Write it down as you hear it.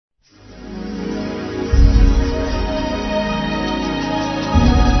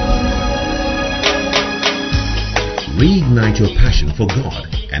reignite your passion for God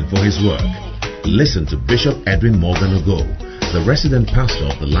and for His work. Listen to Bishop Edwin Morgan Ogo, the resident pastor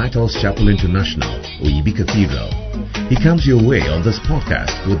of the Lighthouse Chapel International, Oyibi Cathedral. He comes your way on this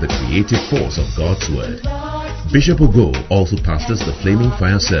podcast with the creative force of God's Word. Bishop Ogo also pastors the Flaming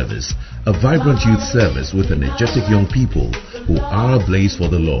Fire Service, a vibrant youth service with energetic young people who are ablaze for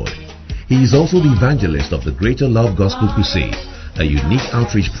the Lord. He is also the evangelist of the Greater Love Gospel Crusade, a unique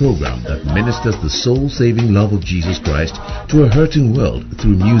outreach program that ministers the soul-saving love of Jesus Christ to a hurting world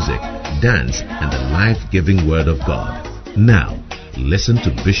through music, dance, and the life-giving Word of God. Now, listen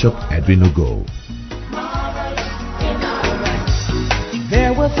to Bishop Edwin Ogo.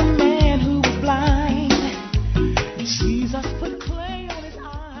 There was a man who was blind. Jesus put clay on his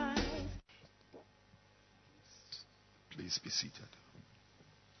eyes. Please be seated.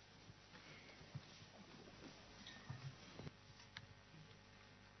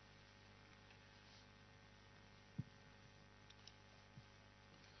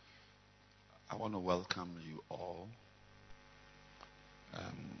 I want to welcome you all.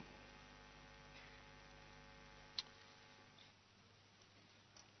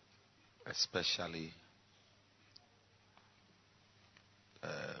 Especially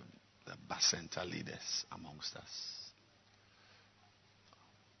the Bacenta leaders amongst us.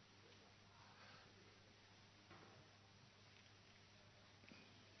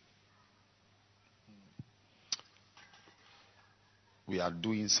 We are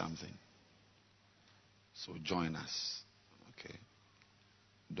doing something. So join us. Okay.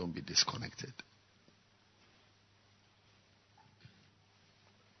 Don't be disconnected.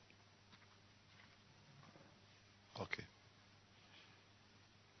 Okay.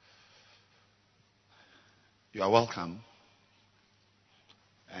 You are welcome.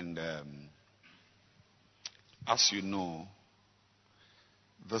 And as you know,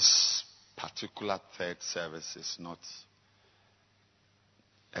 this particular third service is not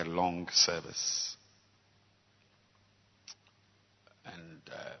a long service. And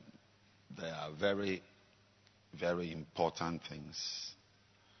there are very, very important things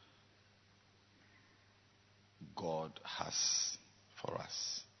God has for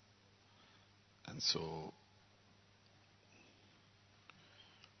us. And so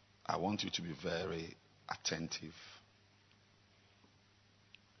I want you to be very attentive.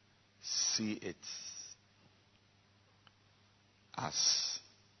 See it as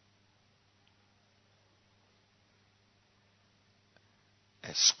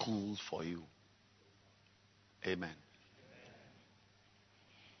a school for you. Amen.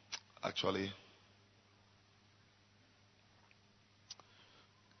 Actually,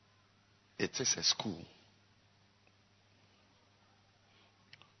 it is a school.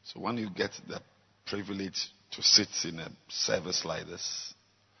 So when you get the privilege to sit in a service like this,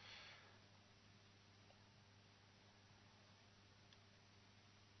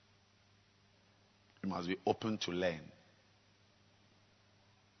 you must be open to learn.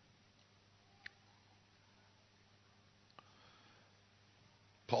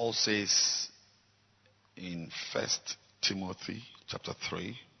 Paul says in 1 Timothy chapter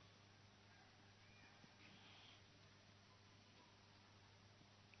 3,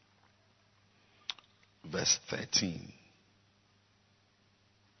 verse 13.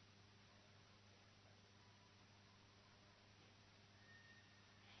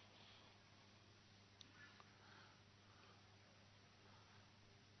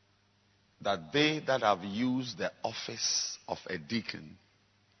 That they that have used the office of a deacon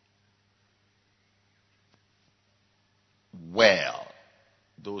well,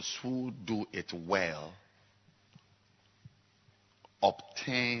 those who do it well,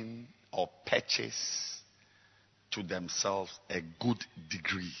 obtain or purchase to themselves a good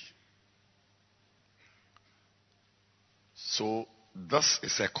degree. So this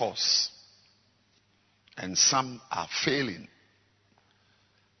is a course, and some are failing.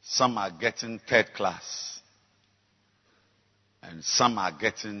 Some are getting third class, and some are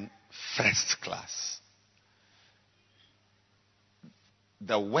getting first class.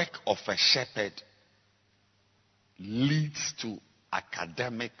 The work of a shepherd leads to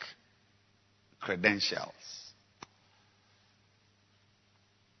academic credentials.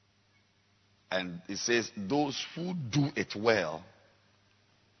 And it says those who do it well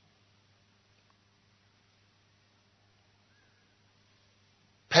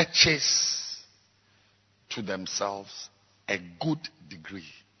purchase to themselves a good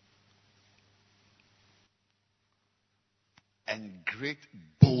degree and great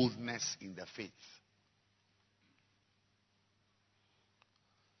boldness in the faith.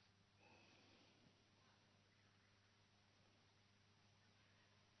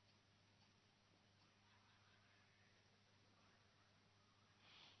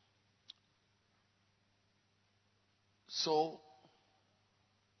 So,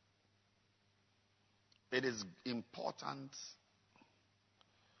 it is important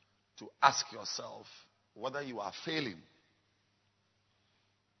to ask yourself whether you are failing.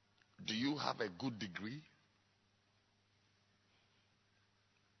 Do you have a good degree?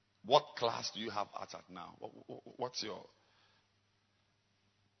 What class do you have at now? What's your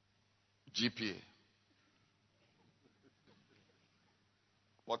GPA?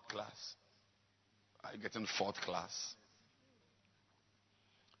 What class? Are you getting fourth class?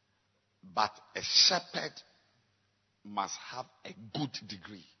 But a shepherd must have a good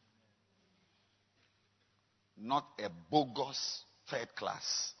degree, not a bogus third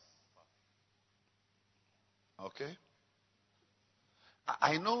class. Okay?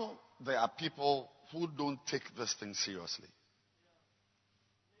 I know there are people who don't take this thing seriously.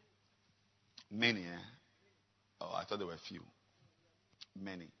 Many, eh? Oh, I thought there were few.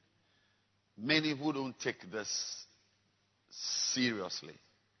 Many. Many who don't take this seriously.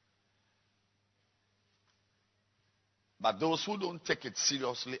 But those who don't take it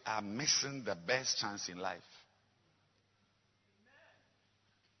seriously are missing the best chance in life.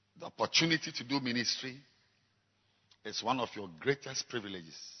 The opportunity to do ministry is one of your greatest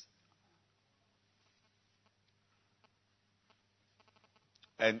privileges.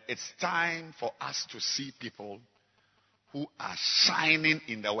 And it's time for us to see people who are shining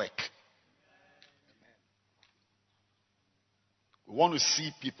in the work. We want to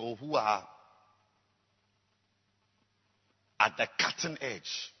see people who are at the cutting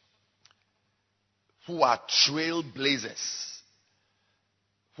edge, who are trailblazers,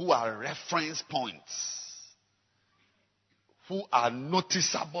 who are reference points, who are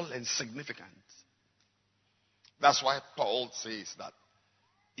noticeable and significant. That's why Paul says that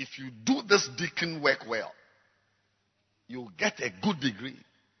if you do this deacon work well, you'll get a good degree.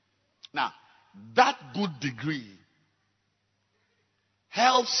 Now, that good degree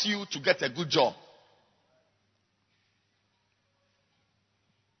helps you to get a good job.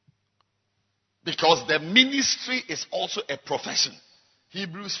 Because the ministry is also a profession.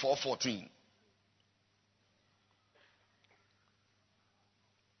 Hebrews 4:14.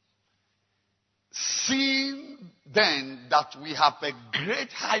 Seeing then that we have a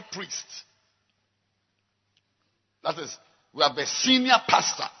great high priest, that is, we have a senior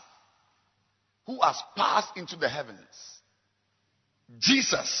pastor who has passed into the heavens,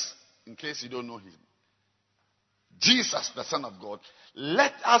 Jesus, in case you don't know him, Jesus, the Son of God,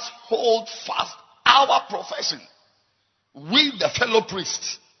 let us hold fast our profession. We, the fellow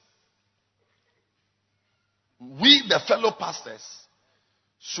priests, we, the fellow pastors,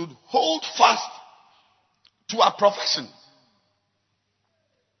 should hold fast to our profession.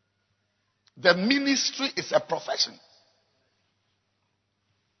 The ministry is a profession.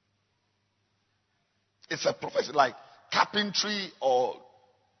 It's a profession like carpentry or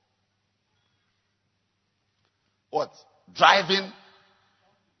what? Driving,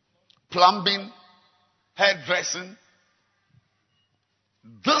 plumbing, hairdressing.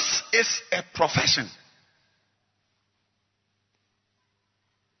 This is a profession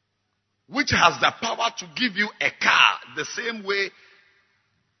which has the power to give you a car the same way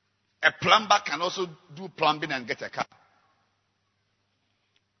a plumber can also do plumbing and get a car.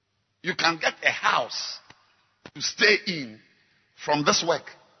 You can get a house to stay in from this work.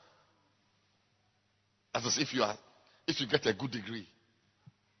 As if you get a good degree.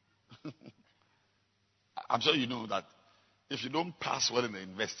 I'm sure you know that if you don't pass well in the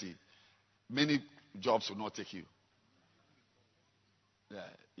university, many jobs will not take you. Yeah,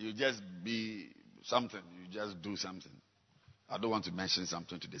 you just be something. You just do something. I don't want to mention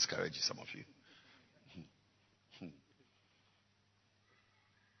something to discourage some of you.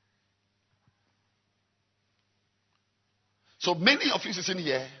 So many of you sitting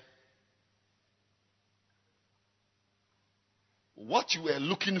here, what you were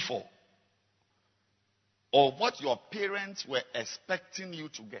looking for, or what your parents were expecting you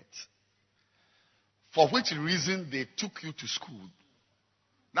to get, for which reason they took you to school,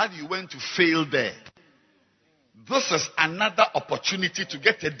 that you went to fail there. This is another opportunity to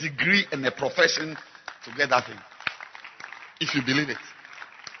get a degree and a profession to get that thing. If you believe it.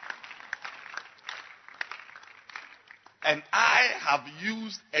 And I have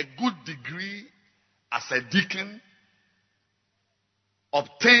used a good degree as a deacon,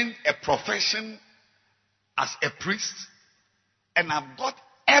 obtained a profession as a priest, and I've got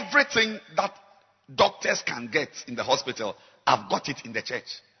everything that doctors can get in the hospital. I've got it in the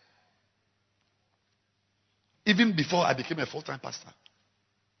church. Even before I became a full-time pastor.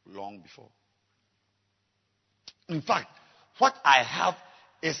 Long before. In fact, what I have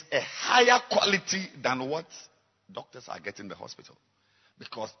is a higher quality than what doctors are getting the hospital.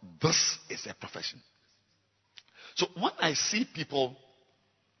 Because this is a profession. So when I see people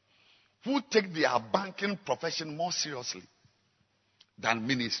who take their banking profession more seriously than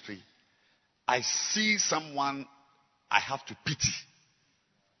ministry, I see someone I have to pity.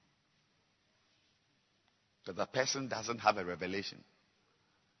 Because the person doesn't have a revelation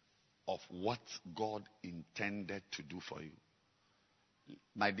of what God intended to do for you.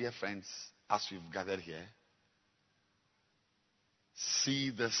 My dear friends, as we've gathered here, see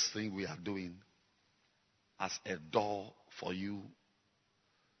this thing we are doing as a door for you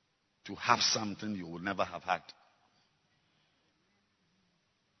to have something you would never have had.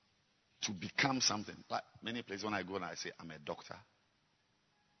 To become something. Like many places when I go and I say, I'm a doctor,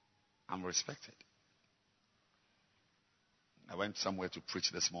 I'm respected. I went somewhere to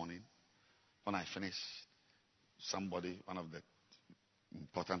preach this morning. When I finished, somebody, one of the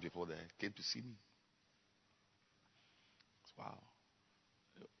important people there, came to see me. Wow,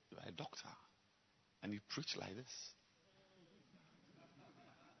 you are a doctor and you preach like this.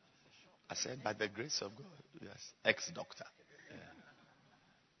 I said, by the grace of God, yes, ex-doctor. Yeah.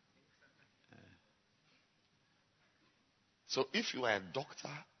 Yeah. So if you are a doctor,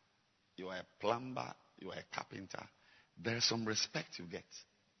 you are a plumber, you are a carpenter, there is some respect you get.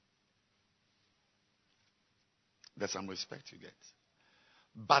 There's some respect you get.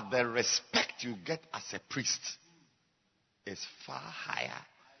 But the respect you get as a priest is far higher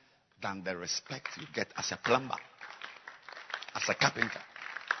than the respect you get as a plumber, as a carpenter,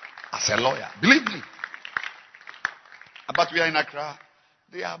 as a lawyer. Believe me. But we are in Accra.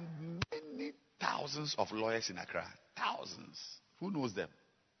 There are many thousands of lawyers in Accra. Thousands. Who knows them?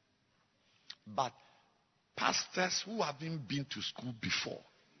 But pastors who haven't been to school before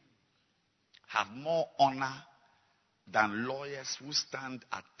have more honor than lawyers who stand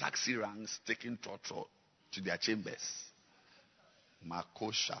at taxi ranks taking trotro to their chambers.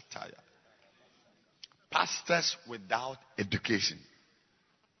 Makoshataya. Pastors without education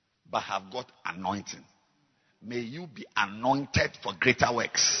but have got anointing. May you be anointed for greater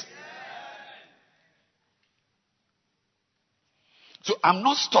works. So I'm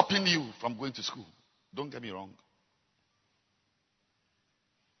not stopping you from going to school. Don't get me wrong.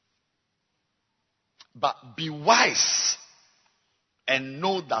 But be wise and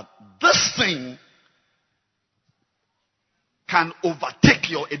know that this thing can overtake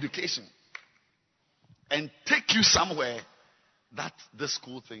your education and take you somewhere that the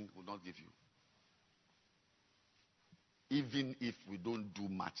school thing will not give you. Even if we don't do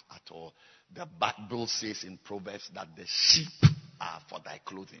much at all. The Bible says in Proverbs that the sheep are for thy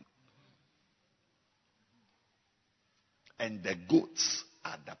clothing. And the goats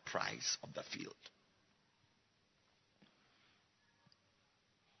are the price of the field.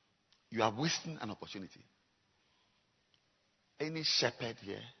 You are wasting an opportunity. Any shepherd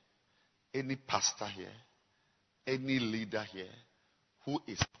here, any pastor here, any leader here who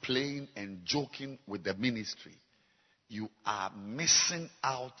is playing and joking with the ministry, you are missing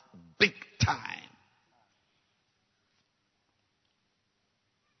out big time.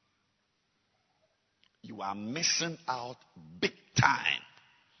 You are missing out big time.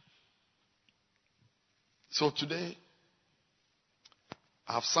 So today,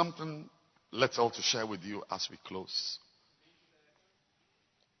 I have something little to share with you as we close.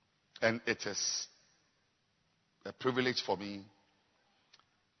 And it is a privilege for me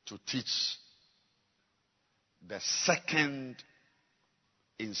to teach the second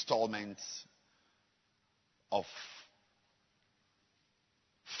installment of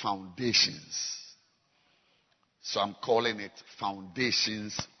Foundations. So I'm calling it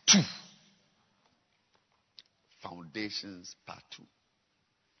Foundations 2. Foundations Part 2.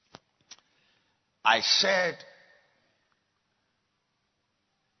 I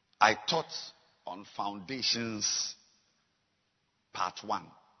taught on Foundations Part 1.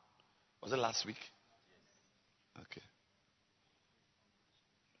 Was it last week? Okay.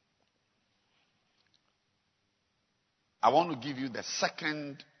 I want to give you the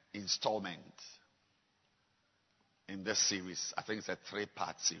second installment in this series. I think it's a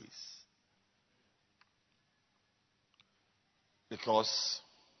 3-part series. Because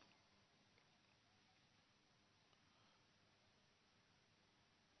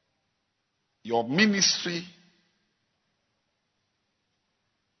your ministry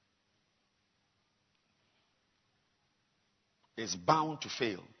is bound to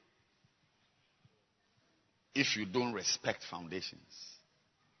fail if you don't respect foundations.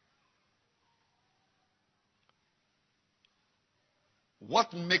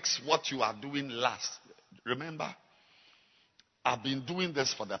 What makes what you are doing last? Remember, I've been doing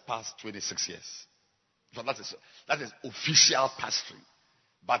this for the past 26 years. So that is official pastoring.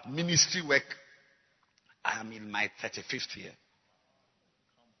 But ministry work, I am in my 35th year.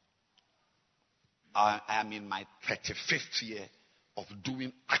 I am in my 35th year of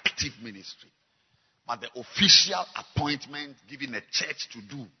doing active ministry. But the official appointment given a church to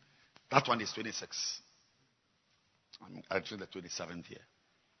do, that one is 26. I'm actually the 27th year.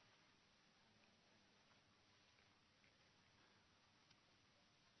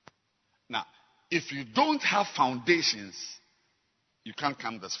 Now, if you don't have foundations, you can't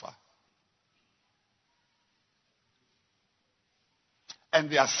come this far. And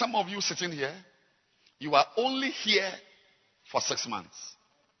there are some of you sitting here, you are only here for 6 months.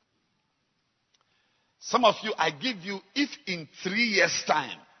 Some of you, I give you, if in 3 years'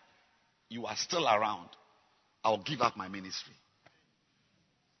 time you are still around, I'll give up my ministry.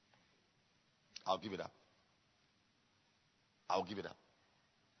 I'll give it up. I'll give it up.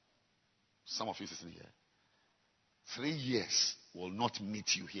 Some of you sitting here, 3 years will not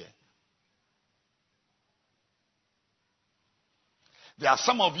meet you here. There are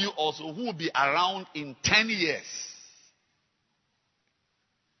some of you also who will be around in 10 years.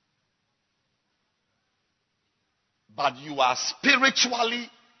 But you are spiritually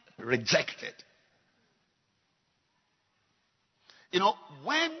rejected. You know,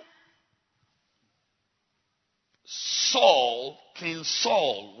 when King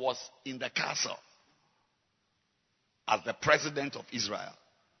Saul was in the castle as the president of Israel,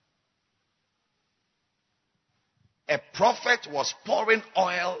 a prophet was pouring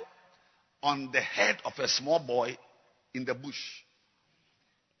oil on the head of a small boy in the bush.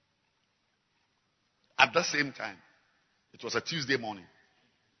 At the same time, it was a Tuesday morning.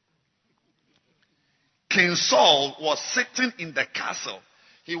 King Saul was sitting in the castle.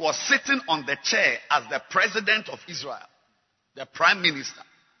 He was sitting on the chair as the president of Israel, the prime minister.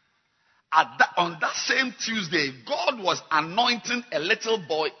 On that same Tuesday, God was anointing a little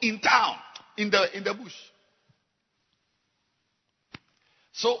boy in town, in the bush.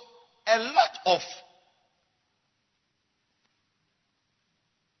 So a lot of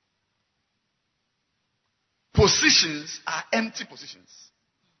positions are empty positions.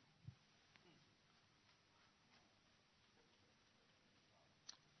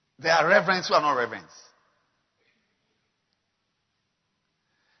 There are reverends who are not reverends.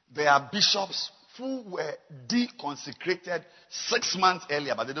 There are bishops who were deconsecrated 6 months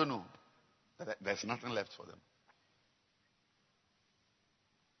earlier, but they don't know that there's nothing left for them.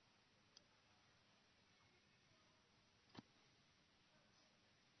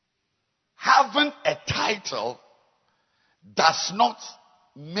 Having a title does not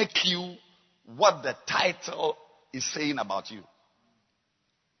make you what the title is saying about you.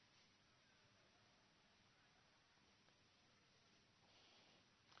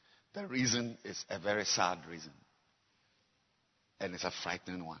 The reason is a very sad reason. And it's a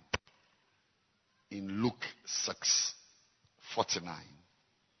frightening one. In Luke 6:49,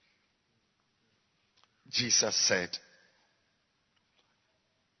 Jesus said,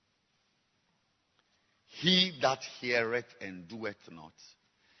 "He that heareth and doeth not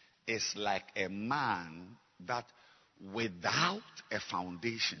is like a man that without a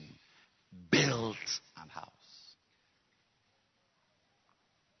foundation builds an house."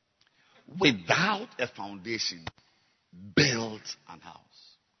 Without a foundation builds an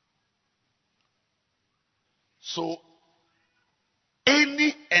house. So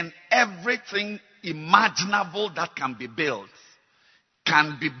any and everything imaginable that can be built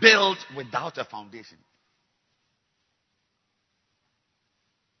without a foundation.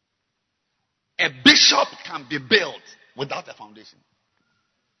 A bishop can be built without a foundation.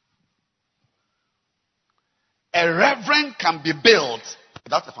 A reverend can be built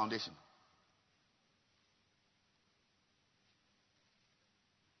without a foundation.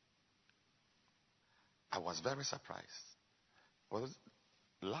 I was very surprised.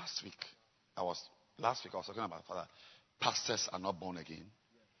 Last week I was talking about Father, pastors are not born again.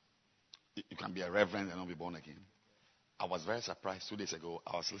 You can be a reverend and not be born again. I was very surprised 2 days ago.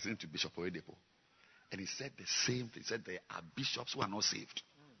 I was listening to Bishop Oyedepo, and he said the same thing. He said there are bishops who are not saved.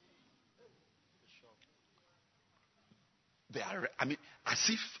 They are, as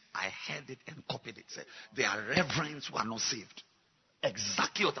if I heard it and copied it. Said there are reverends who are not saved.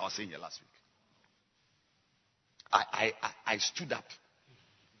 Exactly what I was saying here last week. I stood up.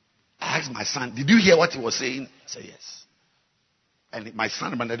 I asked my son, "Did you hear what he was saying?" He said, "Yes." And my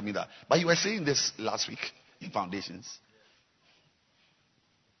son reminded me that. "But you were saying this last week in Foundations."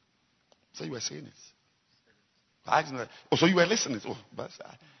 So you were saying it. I asked him, "Oh, so you were listening?" "Oh, but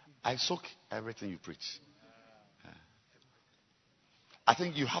I soak everything you preach." I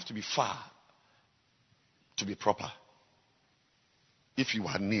think you have to be far to be proper. If you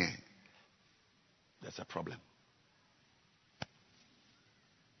are near, there's a problem.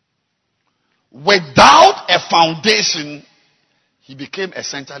 Without a foundation, he became a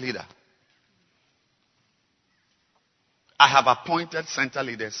center leader. I have appointed center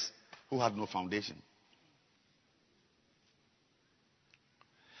leaders who had no foundation.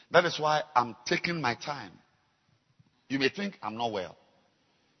 That is why I'm taking my time. You may think I'm not well,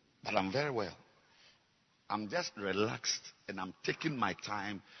 but I'm very well. I'm just relaxed and I'm taking my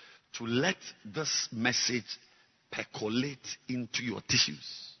time to let this message percolate into your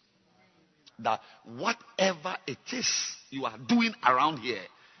tissues. That whatever it is you are doing around here,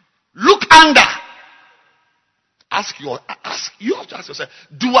 look under. You have to ask yourself,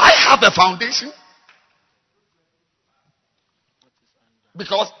 do I have a foundation?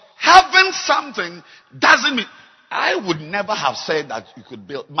 Because having something doesn't mean, I would never have said that you could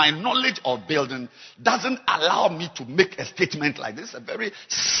build. My knowledge of building doesn't allow me to make a statement like this. A very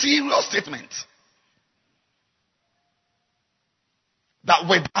serious statement. That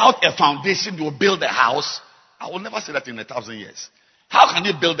without a foundation you will build a house. I will never say that in 1,000 years. How can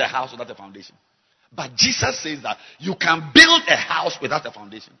you build a house without a foundation? But Jesus says that you can build a house without a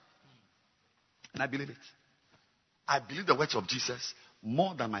foundation. And I believe it. I believe the words of Jesus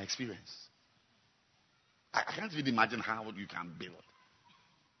more than my experience. I can't even imagine how you can build.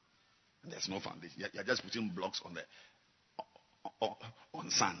 There's no foundation. You're just putting blocks on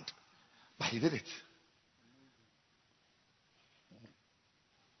sand. But he did it.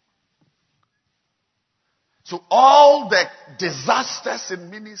 So all the disasters in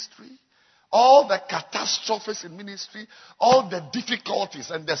ministry, all the catastrophes in ministry, all the difficulties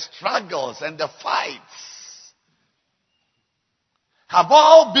and the struggles and the fights have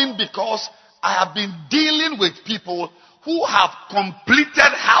all been because I have been dealing with people who have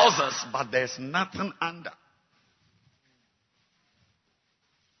completed houses, but there's nothing under.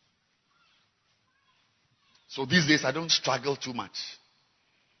 So these days I don't struggle too much.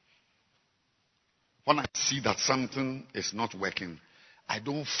 When I see that something is not working, I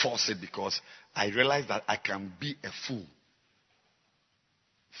don't force it because I realize that I can be a fool.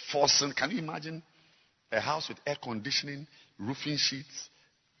 Forcing, can you imagine a house with air conditioning, roofing sheets,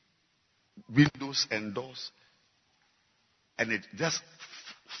 windows and doors, and it just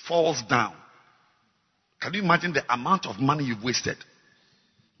falls down? Can you imagine the amount of money you've wasted?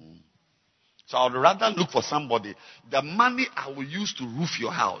 So I would rather look for somebody. The money I will use to roof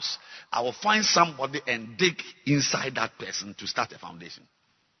your house, I will find somebody and dig inside that person to start a foundation.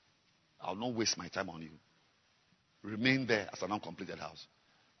 I will not waste my time on you. Remain there as an uncompleted house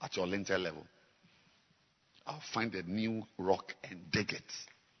at your lintel level. I'll find a new rock and dig it.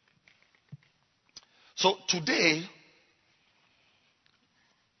 So today,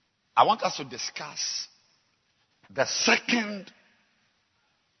 I want us to discuss the second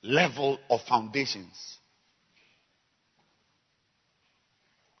level of foundations,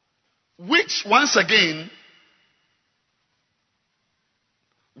 which once again,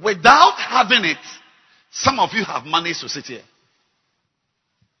 without having it, some of you have money to sit here.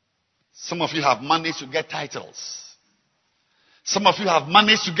 Some of you have money to get titles. Some of you have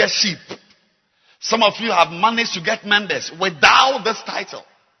money to get sheep. Some of you have money to get members. Without this title,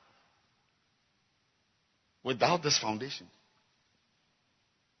 without this foundation.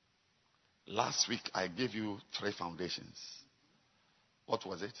 Last week I gave you 3 foundations. What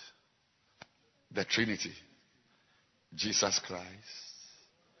was it? The Trinity. Jesus Christ,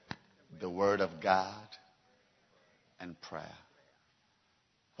 the Word of God, and prayer.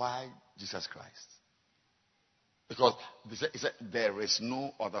 Why Jesus Christ? Because he said, there is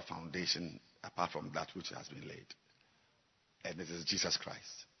no other foundation apart from that which has been laid. And it is Jesus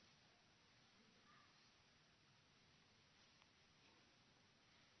Christ.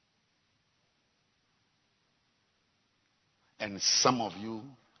 And some of you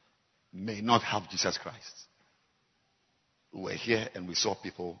may not have Jesus Christ. We were here and we saw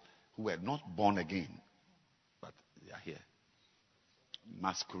people who were not born again, but they are here,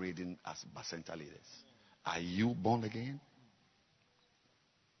 masquerading as Bacenta leaders. Are you born again?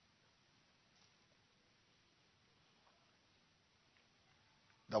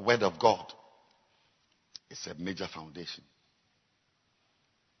 The Word of God is a major foundation.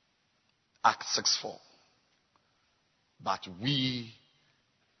 Acts 6:4. But we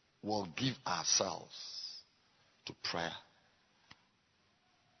will give ourselves to prayer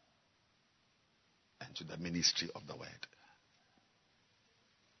and to the ministry of the Word.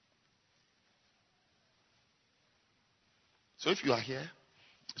 So if you are here,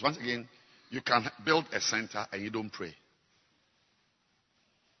 once again, you can build a center and you don't pray.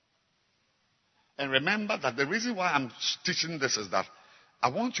 And remember that the reason why I'm teaching this is that I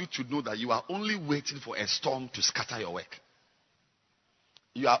want you to know that you are only waiting for a storm to scatter your work.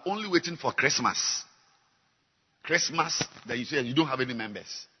 You are only waiting for Christmas. Christmas, then you say you don't have any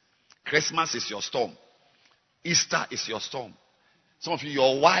members. Christmas is your storm. Easter is your storm. Some of you,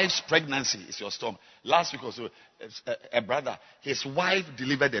 your wife's pregnancy is your storm. Last week also, a brother, his wife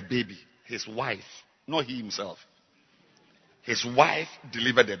delivered a baby. His wife, not he himself. His wife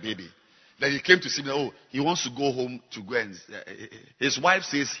delivered a baby. Then he came to see me. Oh, he wants to go home to go and. His wife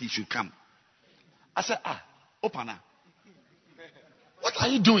says he should come. I said, Opana, what are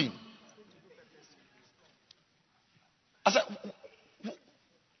you doing? I said,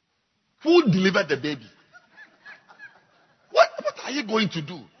 who delivered the baby? What are you going to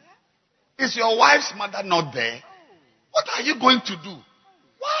do? Is your wife's mother not there? What are you going to do?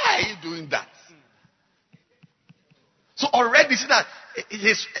 Why are you doing that? So already see that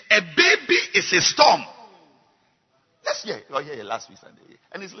a baby is a storm. Yes, yeah. You were here last week Sunday.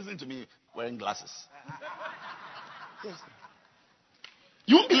 And he's listening to me wearing glasses. Yes.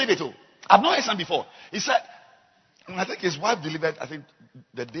 You won't believe it, oh. I've not heard some before. He said, I think his wife delivered, I think,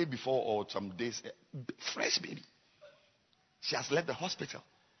 the day before or some days, fresh baby. She has left the hospital.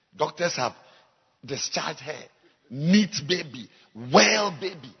 Doctors have discharged her. Neat baby. Well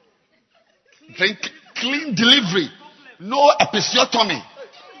baby. Drink clean delivery. No episiotomy.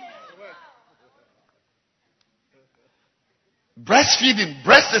 Breastfeeding.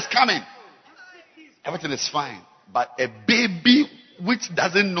 Breast is coming. Everything is fine. But a baby which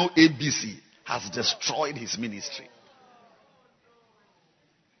doesn't know ABC has destroyed his ministry.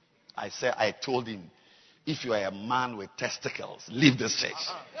 I told him, if you are a man with testicles, leave this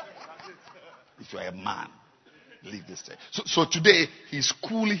church. If you are a man, leave this church. So today, he's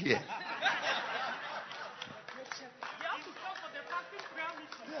cool here.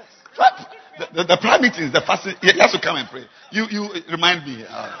 The prayer meetings, the fasting, he has to come and pray. You remind me.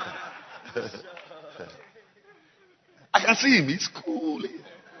 I can see him. He's cool here.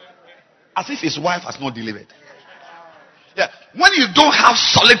 As if his wife has not delivered. Yeah. When you don't have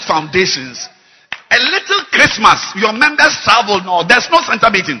solid foundations, a little Christmas, your members travel. No, there's no center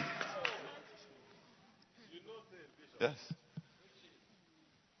meeting. Yes.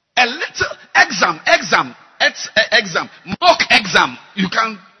 A little exam, mock exam, you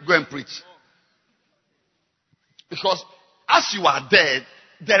can't go and preach. Because as you are there,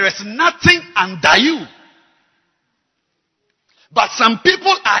 there is nothing under you. But some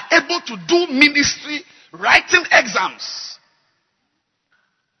people are able to do ministry writing exams.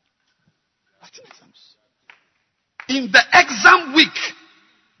 Writing exams. In the exam week,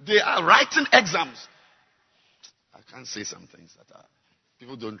 they are writing exams. I can't say some things that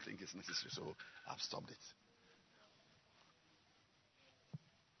people don't think it's necessary, so I've stopped it.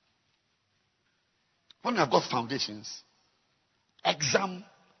 When I've got foundations, exam,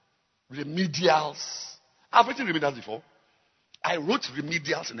 remedials. I've written remedials before. I wrote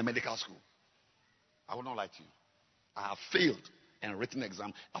remedials in the medical school. I will not lie to you. I have failed and written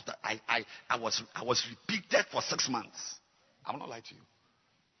exam after I was repeated for 6 months. I will not lie to you.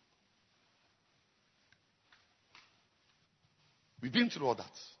 We've been through all that.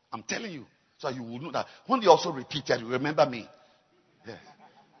 I'm telling you. So you will know that when they also repeated, you remember me. Yes.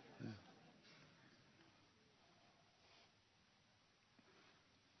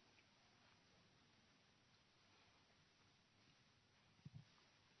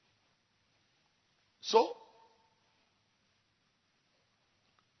 So,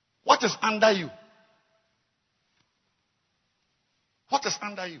 what is under you? What is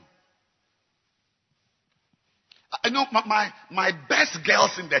under you? I know my best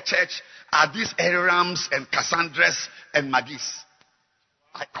girls in the church are these Arams and Cassandras and Magis.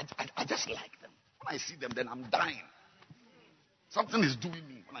 I just like them. When I see them, then I'm dying. Something is doing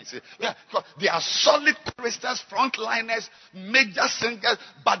me when I say, yeah, they are solid choristers, frontliners, major singers,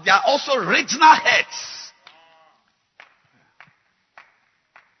 but they are also regional heads.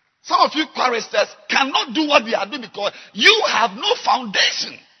 Some of you choristers cannot do what they are doing because you have no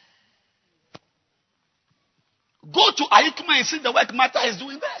foundation. Go to Ayikuma and see the work Martha is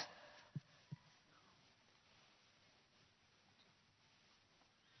doing there.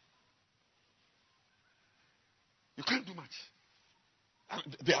 You can't do much.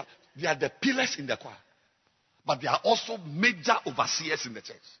 They are the pillars in the choir. But they are also major overseers in the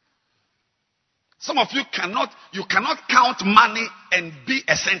church. Some of you cannot count money and be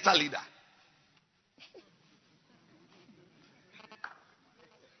a center leader.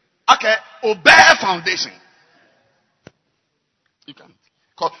 Okay, obey foundation. You can't.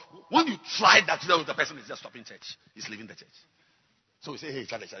 Because when you try that, the person is just stopping church. He's leaving the church. So we say, hey,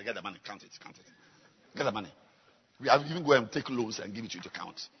 Charlie, get the money, count it. Get the money. We have even go and take loans and give it to you to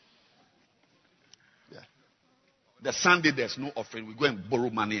count. Yeah. The Sunday there's no offering. We go and borrow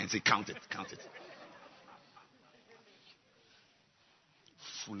money and say, count it, count it.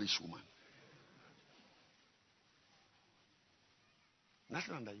 Foolish woman.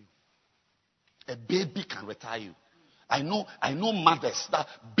 Nothing under you. A baby can retire you. I know mothers that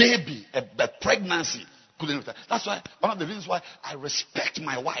baby, a pregnancy couldn't retire. That's why one of the reasons why I respect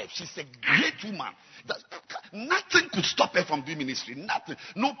my wife. She's a great woman. Nothing could stop her from doing ministry. Nothing.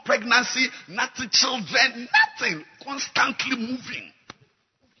 No pregnancy, nothing, children, nothing. Constantly moving.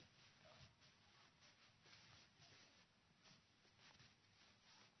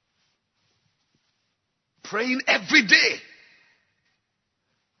 Praying every day.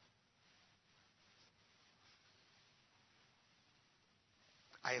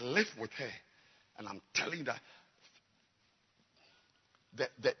 I live with her, and I'm telling you that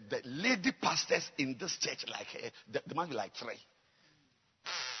the lady pastors in this church like her, there must be like 3.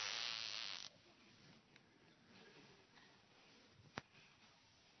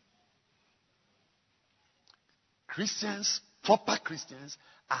 Christians, proper Christians,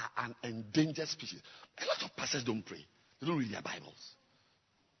 are an endangered species. A lot of pastors don't pray. They don't read their Bibles.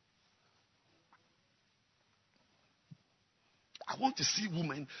 I want to see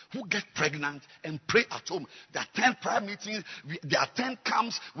women who get pregnant and pray at home. They attend prayer meetings. They attend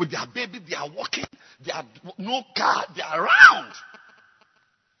camps with their baby. They are walking. They have no car. They are around.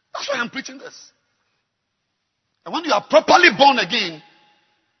 That's why I'm preaching this. And when you are properly born again,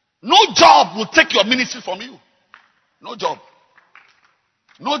 no job will take your ministry from you. No job.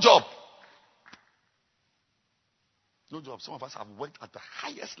 No job. No job. Some of us have worked at the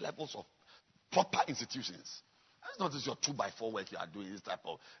highest levels of proper institutions. It's not just your 2x4 work you are doing, this type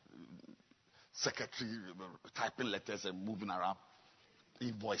of secretary, typing letters and moving around,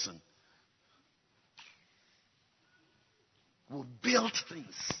 invoicing. We built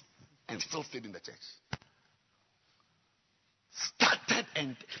things and still stayed in the church. Started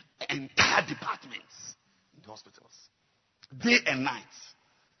entire departments in the hospitals, day and night.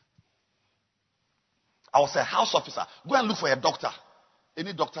 I was a house officer. Go and look for a doctor.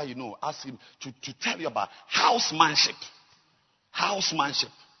 Any doctor you know, ask him to tell you about housemanship. Housemanship.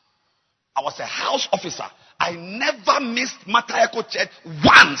 I was a house officer. I never missed Matayako Church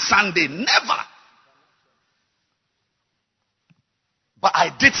one Sunday. Never. But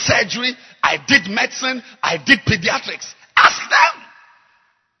I did surgery. I did medicine. I did pediatrics. Ask them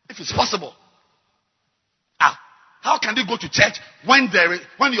if it's possible. How can you go to church when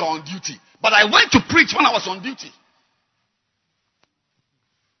you're on duty? But I went to preach when I was on duty.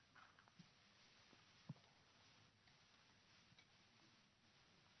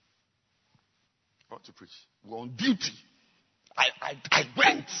 To preach. We're on duty. I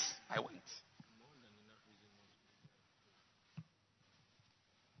went.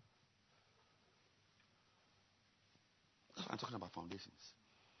 I'm talking about foundations.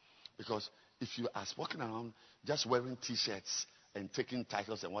 Because if you are walking around just wearing t-shirts and taking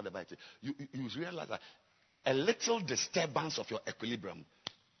titles and whatever it is, you realize that a little disturbance of your equilibrium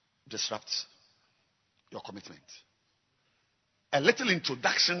disrupts your commitment. A little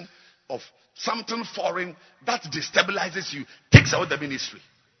introduction of something foreign that destabilizes you takes away the ministry.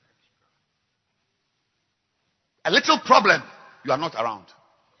 A little problem, you are not around.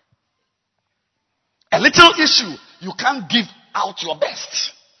 A little issue, you can't give out your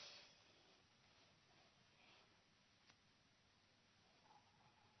best.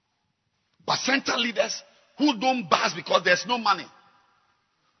 But center leaders who don't buzz because there's no money.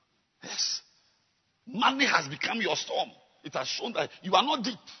 Yes. Money has become your storm. It has shown that you are not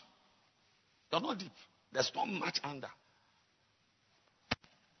deep. You're not deep. There's not much under.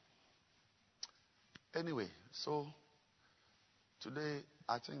 Anyway, so today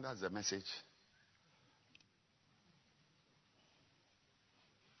I think that's the message.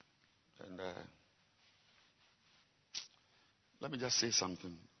 And let me just say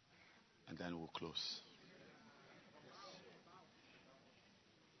something and then we'll close.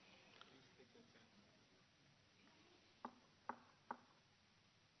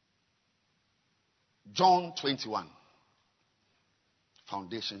 John 21,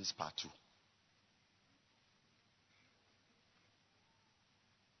 Foundations Part 2.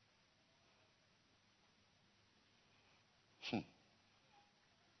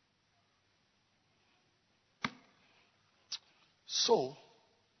 So,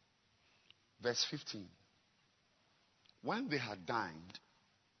 verse 15. When they had dined,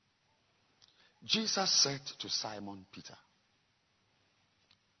 Jesus said to Simon Peter,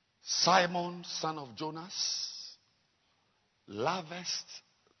 Simon, son of Jonas, lovest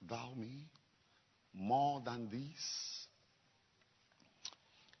thou me more than these?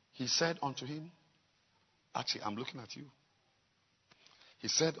 He said unto him, actually, I'm looking at you. He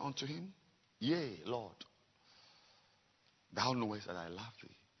said unto him, Yea, Lord, thou knowest that I love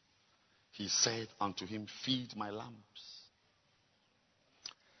thee. He said unto him, Feed my lambs.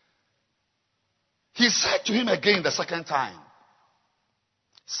 He said to him again the second time,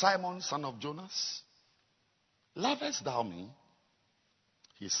 Simon, son of Jonas, lovest thou me?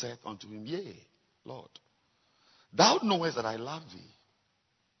 He said unto him, Yea, Lord, thou knowest that I love thee.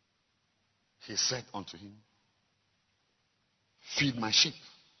 He said unto him, Feed my sheep.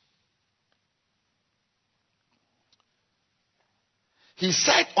 He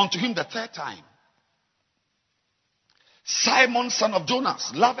said unto him the third time, Simon, son of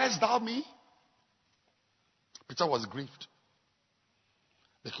Jonas, lovest thou me? Peter was grieved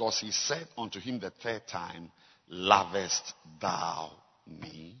because he said unto him the third time, Lovest thou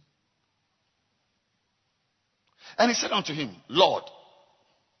me? And he said unto him, Lord,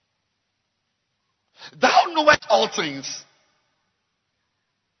 thou knowest all things.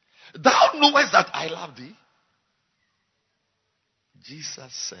 Thou knowest that I love thee.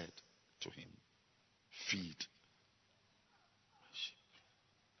 Jesus said to him, Feed my sheep.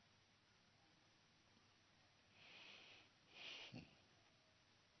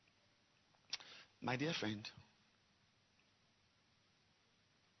 My dear friend,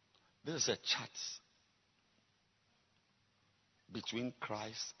 this is a chat between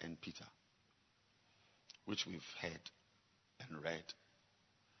Christ and Peter, which we've heard and read.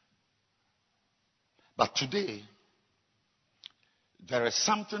 But today, there is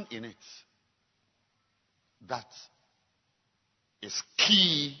something in it that is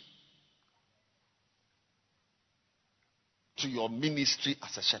key to your ministry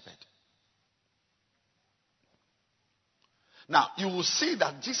as a shepherd. Now, you will see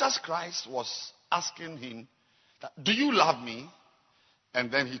that Jesus Christ was asking him, do you love me?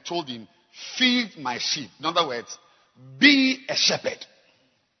 And then he told him, feed my sheep. In other words, be a shepherd.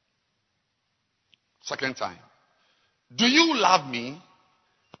 Second time. Do you love me?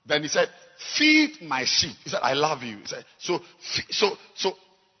 Then he said, feed my sheep. He said, I love you. He said, so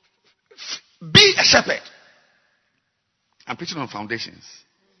be a shepherd. I'm preaching on foundations.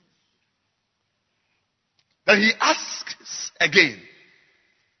 Then he asks again,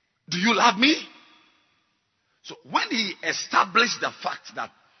 do you love me? So when he established the fact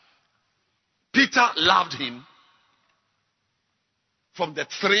that Peter loved him, from the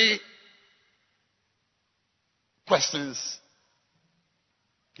three questions,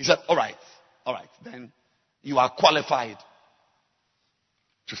 he said, all right, then you are qualified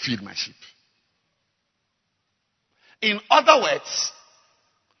to feed my sheep. In other words,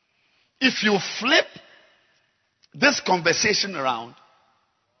 if you flip this conversation around,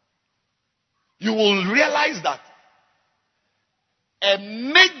 you will realize that a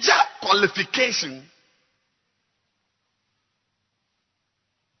major qualification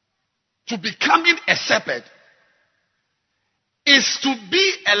to becoming a shepherd is to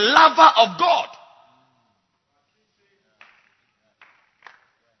be a lover of God.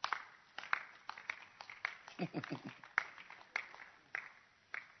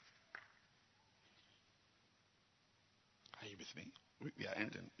 Are you with me? We are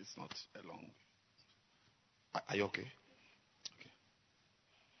ending. It's not a long. Are you okay?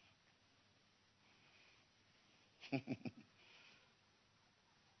 Okay.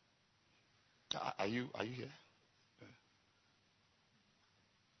 Are you here?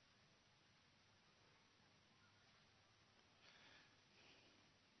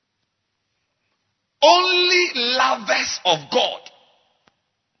 Only lovers of God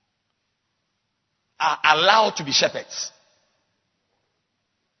are allowed to be shepherds.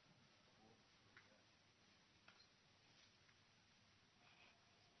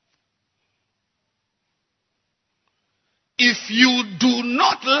 If you do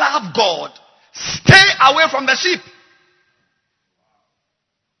not love God, stay away from the sheep.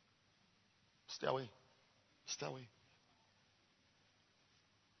 Stay away. Stay away.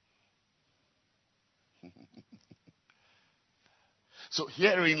 So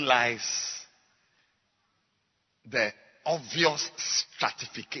herein lies the obvious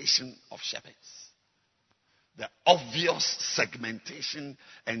stratification of shepherds. The obvious segmentation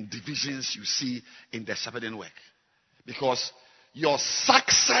and divisions you see in the shepherding work. Because your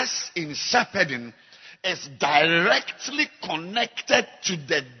success in shepherding is directly connected to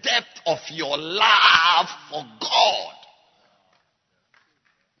the depth of your love for God.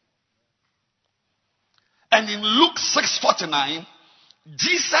 And in Luke 6:49,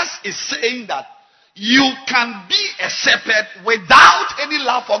 Jesus is saying that you can be a shepherd without any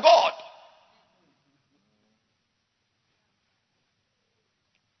love for God.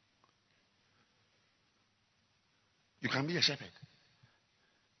 You can be a shepherd.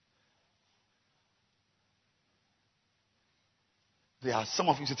 There are some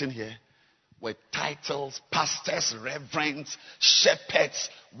of you sitting here with titles, pastors, reverends, shepherds,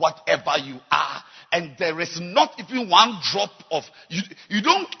 whatever you are, and there is not even one drop of you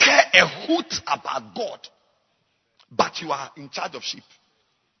don't care a hoot about God, but you are in charge of sheep.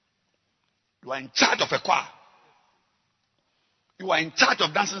 You are in charge of a choir. You are in charge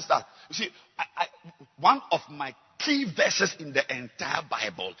of dancing stars. You see, one of my key verses in the entire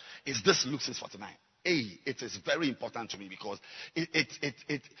Bible is this Luke 6:49. It is very important to me because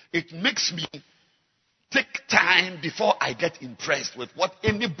it makes me take time before I get impressed with what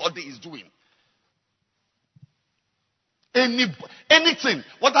anybody is doing. Anything,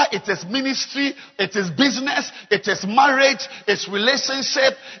 whether it is ministry, it is business, it is marriage, it's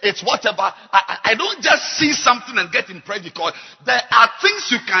relationship, it's whatever. I don't just see something and get impressed because there are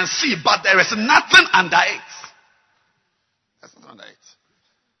things you can see, but there is nothing under it. There's nothing under it.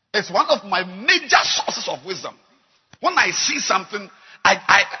 It's one of my major sources of wisdom. When I see something,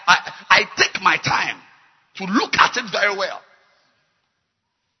 I take my time to look at it very well.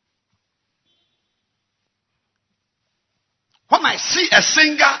 When I see a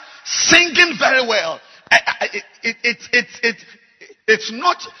singer singing very well, it's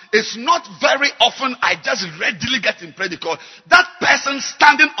not very often I just readily get impressed because that person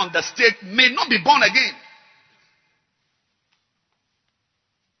standing on the stage may not be born again.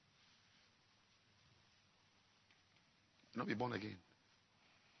 Not be born again.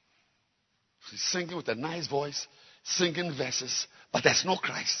 She's singing with a nice voice, singing verses, but there's no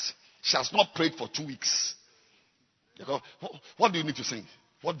Christ. She has not prayed for 2 weeks. What do you need to sing?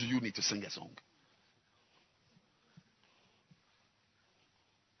 What do you need to sing a song?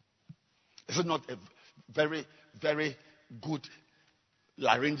 Is it not a very, very good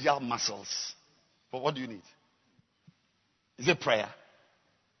laryngeal muscles? But what do you need? Is it prayer?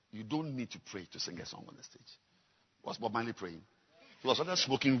 You don't need to pray to sing a song on the stage. Was Bob Marley praying? He was rather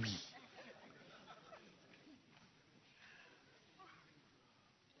smoking weed.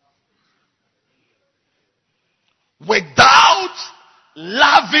 Without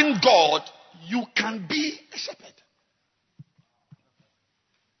loving God, you can be a shepherd.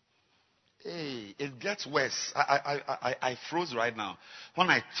 Hey, it gets worse. I froze right now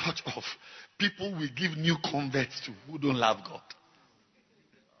when I thought of people we give new converts to who don't love God.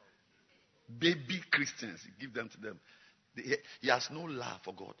 Baby Christians, you give them to them. He has no love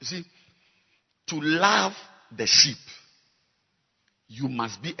for God. You see, to love the sheep, you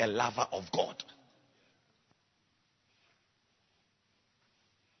must be a lover of God.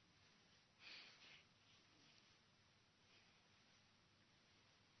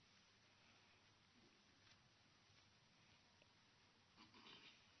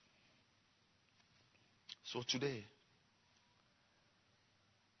 So today,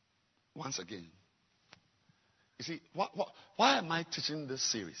 once again, you see, why am I teaching this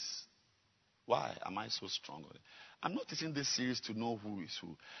series? Why am I so strong on it? I'm not teaching this series to know who is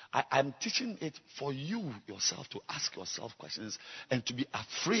who. I'm teaching it for you yourself to ask yourself questions and to be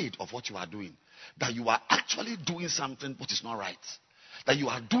afraid of what you are doing. That you are actually doing something which is not right. That you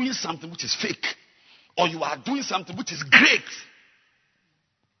are doing something which is fake. Or you are doing something which is great.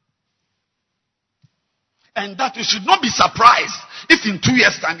 And that you should not be surprised if in 2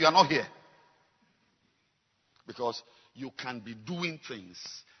 years' time you are not here. Because you can be doing things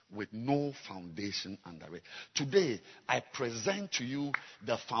with no foundation under it. Today, I present to you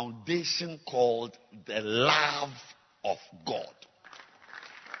the foundation called the love of God.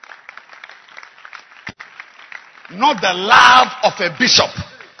 Not the love of a bishop.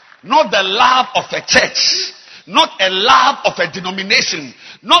 Not the love of a church. Not a love of a denomination.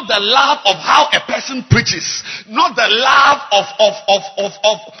 Not the love of how a person preaches. Not the love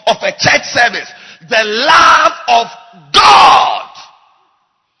of a church service. The love of God.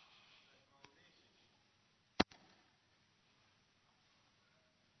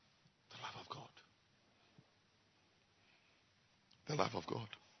 The love of God. The love of God.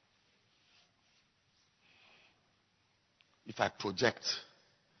 If I project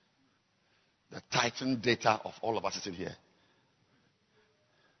the Titan data of all of us sitting here,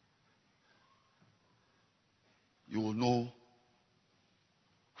 you will know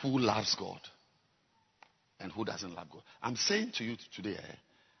who loves God and who doesn't love God. I'm saying to you today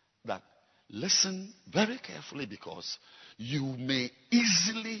that listen very carefully because you may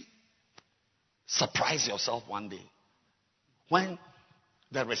easily surprise yourself one day when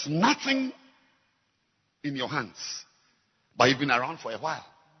there is nothing in your hands, but you've been around for a while.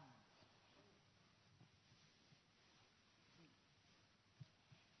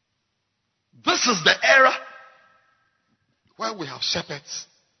 This is the era where we have shepherds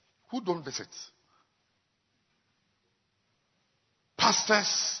who don't visit,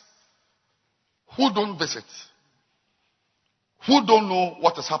 pastors who don't visit, who don't know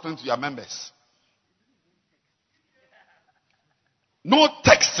what is happening to your members. No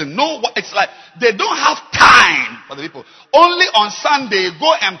texting, it's like they don't have time for the people. Only on Sunday,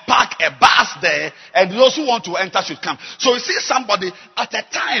 go and park a bus there, and those who want to enter should come. So you see somebody at a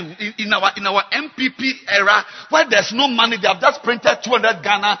time in our MPP era where there's no money, they have just printed 200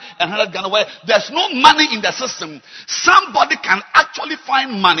 Ghana and 100 Ghana, where there's no money in the system. Somebody can actually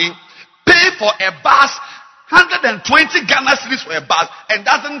find money, pay for a bus, 120 Ghana cedis for a bus, and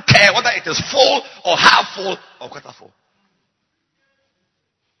doesn't care whether it is full or half full or quarter full.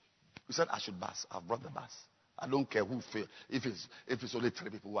 He said, I should bus. I've brought the bus. I don't care who fail. If it's only 3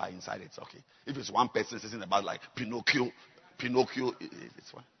 people who are inside, it's okay. If it's one person sitting in the bus like Pinocchio,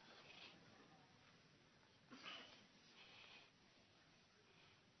 it's fine.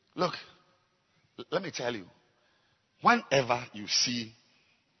 Look, let me tell you. Whenever you see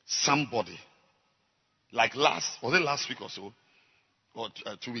somebody, like last week or so, or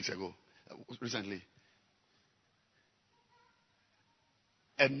 2 weeks ago, recently,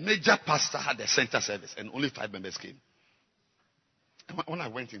 a major pastor had a center service and only 5 members came. And when I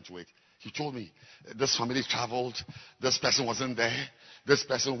went into it, he told me, this family traveled, this person wasn't there, this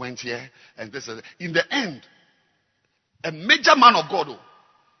person went here, and this. In the end, a major man of God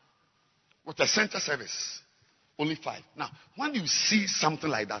with a center service, only 5. Now, when you see something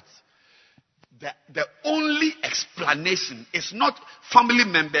like that, the only explanation is not family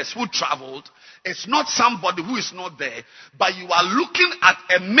members who traveled. It's not somebody who is not there. But you are looking at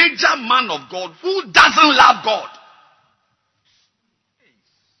a major man of God who doesn't love God.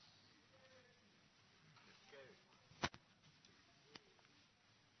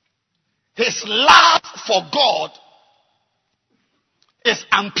 His love for God is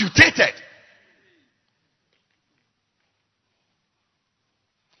amputated.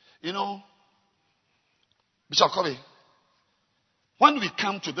 You know, Bishop Kobe, when we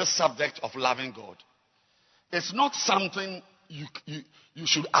come to this subject of loving God, it's not something you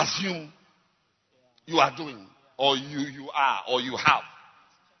should assume you are doing, or you are, or you have.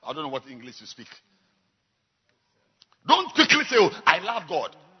 I don't know what English you speak. Don't quickly say, oh, I love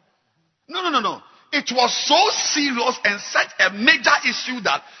God. No. It was so serious and such a major issue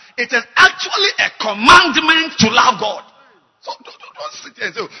that it is actually a commandment to love God. So don't sit there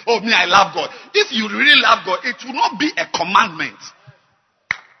and say, oh, me, I love God. If you really love God, it will not be a commandment.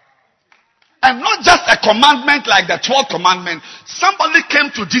 And not just a commandment like the 12th commandment. Somebody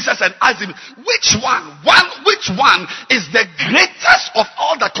came to Jesus and asked him, which one is the greatest of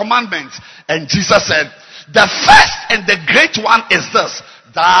all the commandments? And Jesus said, the first and the great one is this: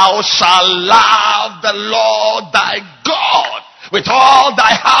 thou shalt love the Lord thy God with all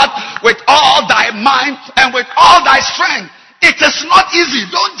thy heart, with all thy mind, and with all thy strength. It is not easy.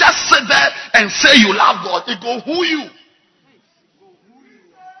 Don't just sit there and say you love God. It go who you.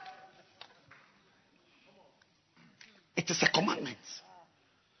 It is a commandment.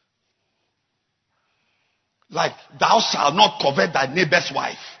 Like, thou shalt not covet thy neighbor's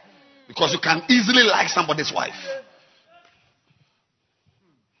wife. Because you can easily like somebody's wife.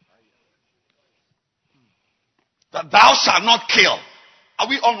 That thou shalt not kill. Are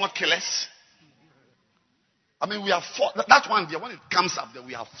we all not killers? I mean, we have fallen. That one there, when it comes up there,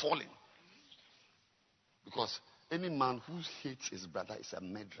 we have fallen. Because any man who hates his brother is a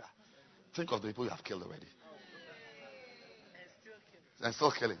murderer. Think of the people you have killed already. And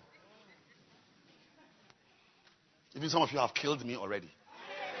still killing. Even some of you have killed me already.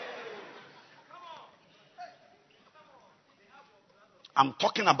 I'm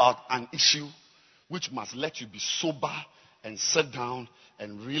talking about an issue which must let you be sober and sit down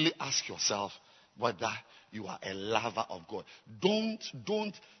and really ask yourself whether you are a lover of God.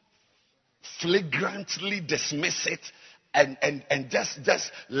 Don't flagrantly dismiss it and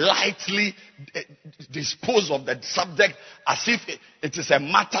just lightly dispose of the subject as if it is a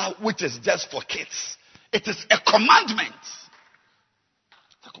matter which is just for kids. It is a commandment.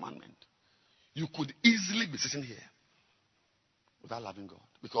 It's a commandment. You could easily be sitting here without loving God,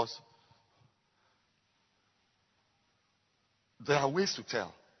 because there are ways to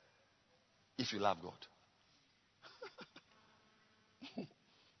tell if you love God.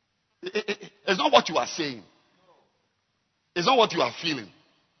 It's not what you are saying. It's not what you are feeling.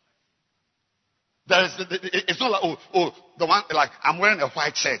 It's not like, the one, like, I'm wearing a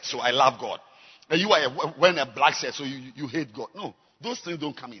white shirt, so I love God. And you are wearing a black shirt, so you hate God. No, those things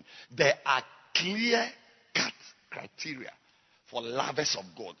don't come in. There are clear-cut criteria for lovers of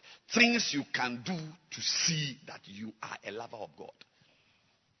God. Things you can do to see that you are a lover of God.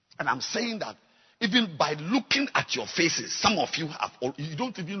 And I'm saying that even by looking at your faces, some of you you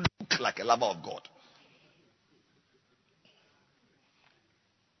don't even look like a lover of God.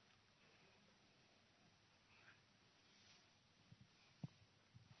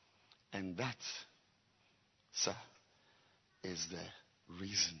 And that, sir, is the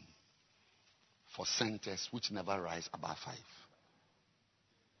reason for centers which never rise above 5.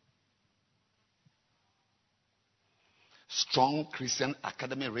 Strong Christian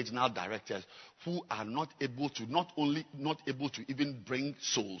Academy regional directors who are not able to even bring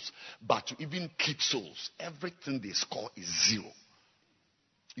souls, but to even keep souls. Everything they score is 0.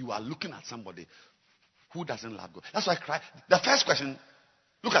 You are looking at somebody who doesn't love God. That's why I cry. The first question,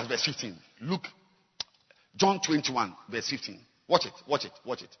 look at verse 15. Look, John 21, verse 15. Watch it.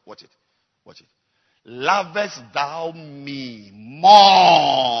 Lovest thou me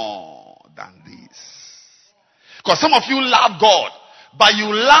more than this? Because some of you love God, but you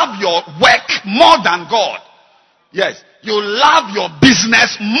love your work more than God. Yes, you love your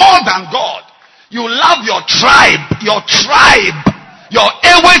business more than God. You love your tribe, your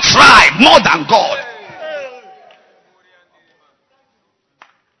Ewe tribe more than God.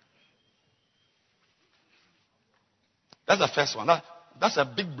 That's the first one. That's a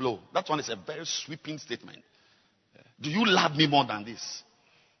big blow. That one is a very sweeping statement. Do you love me more than this?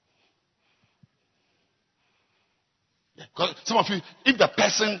 Because some of you, if the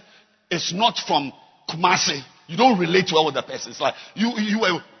person is not from Kumasi, you don't relate well with the person. It's like you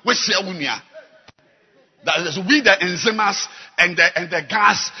There's we the enzymes and the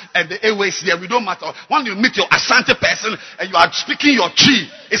gas and the airways there. We don't matter. When you meet your Asante person and you are speaking your chi,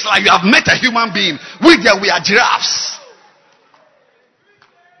 it's like you have met a human being. We are giraffes.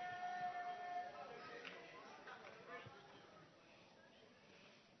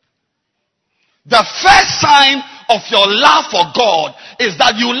 The first sign of your love for God is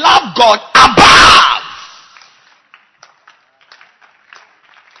that you love God above.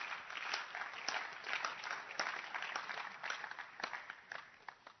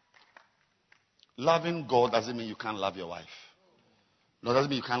 Loving God doesn't mean you can't love your wife. No, doesn't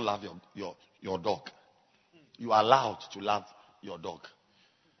mean you can't love your dog. You are allowed to love your dog.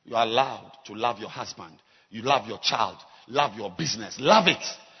 You are allowed to love your husband. You love your child. Love your business. Love it.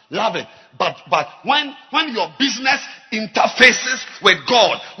 Love it. But when your business interfaces with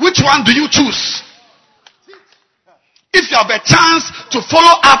God, which one do you choose? If you have a chance to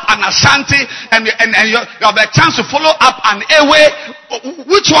follow up an Ashanti and you have a chance to follow up an Ewe,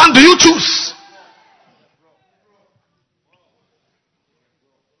 which one do you choose?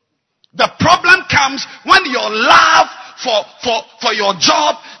 The problem comes when your love for your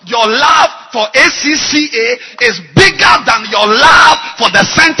job, your love for ACCA is bigger than your love for the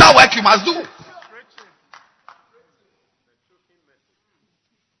center work you must do.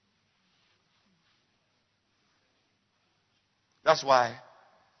 That's why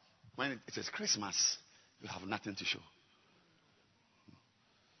when it is Christmas, you have nothing to show.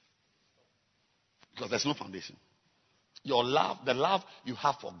 Because there's no foundation. Your love, the love you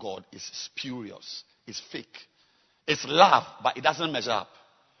have for God is spurious. It's fake. It's love, but it doesn't measure up.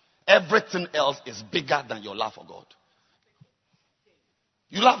 Everything else is bigger than your love for God.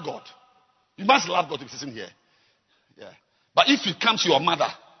 You love God. You must love God to be sitting here. Yeah. But if it comes to your mother,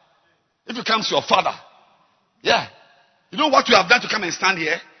 if it comes to your father, yeah. You know what you have done to come and stand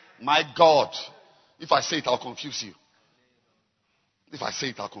here? My God. If I say it, I'll confuse you. If I say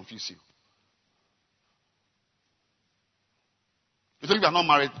it, I'll confuse you. You think we are not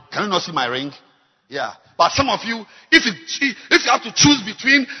married? Can you not see my ring? Yeah. But some of you, if you have to choose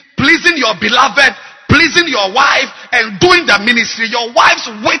between pleasing your beloved, pleasing your wife, and doing the ministry, your wife's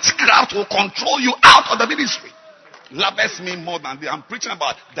witchcraft will control you out of the ministry. Loves me more than this. I'm preaching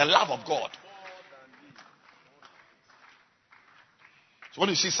about the love of God. So when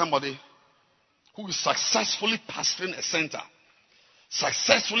you see somebody who is successfully pastoring a center,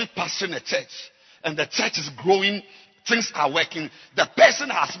 successfully pastoring a church, and the church is growing, things are working, the person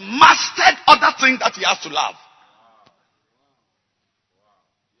has mastered other things that he has to love.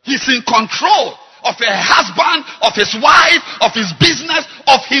 He's in control of a husband, of his wife, of his business,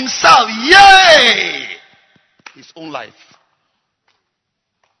 of himself. Yay! His own life.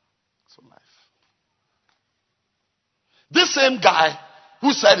 His own life. This same guy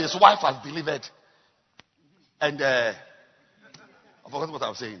who said his wife has delivered, and I forgot what I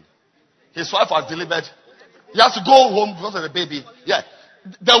was saying. His wife has delivered. He has to go home because of the baby. Yeah.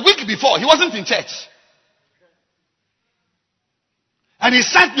 The week before, he wasn't in church. And he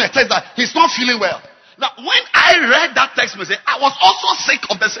sent me a text that he's not feeling well. Now, when I read that text message, I was also sick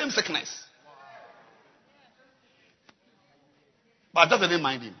of the same sickness. But I just didn't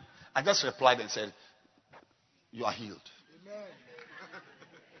mind him. I just replied and said, you are healed.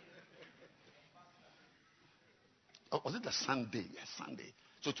 Was it a Sunday? Yes, Sunday.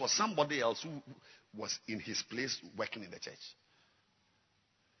 So it was somebody else who was in his place working in the church.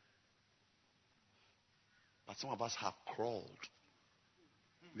 But some of us have crawled.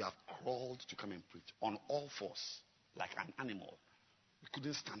 We have crawled to come and preach on all fours, like an animal. We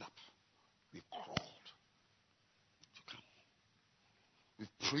couldn't stand up. We crawled to come.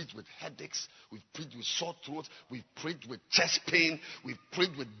 We've preached with headaches. We've preached with sore throats. We've preached with chest pain. We've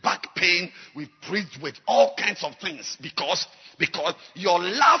preached with back pain. We've preached with all kinds of things because your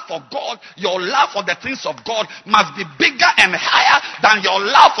love for God, your love for the things of God must be bigger and higher than your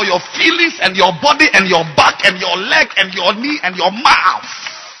love for your feelings and your body and your back and your leg and your knee and your mouth.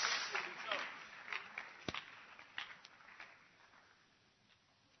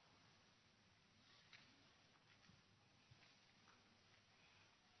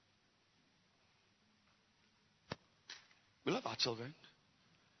 We love our children.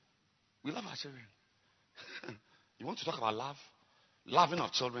 We love our children. You want to talk about love? Loving our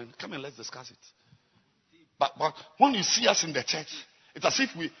children? Come and let's discuss it. But when you see us in the church, it's as if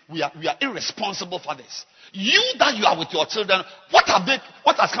we are irresponsible fathers. You that you are with your children, what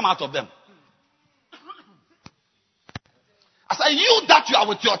has come out of them? I said, you that you are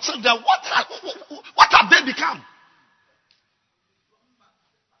with your children, what have they become?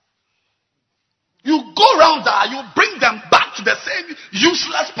 You go around there, you bring them back to the same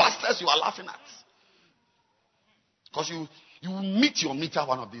useless pastors you are laughing at. Because you meet your meter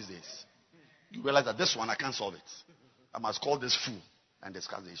one of these days. You realize that this one, I can't solve it. I must call this fool and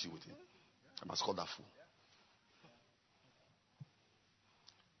discuss the issue with him. I must call that fool.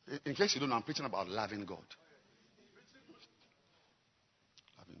 In case you don't know, I'm preaching about loving God.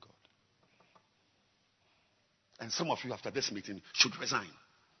 Loving God. And some of you after this meeting should resign.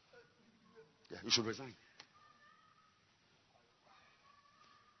 Yeah, you should resign.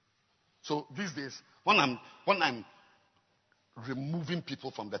 So these days, when I'm removing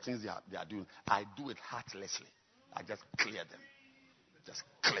people from the things they are doing, I do it heartlessly. I just clear them. Just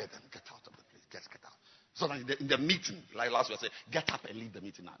clear them. Get out of the place. Just get out. So that in the meeting, like last week, I said, get up and leave the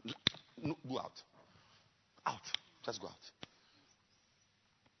meeting now. No, go out. Out. Just go out.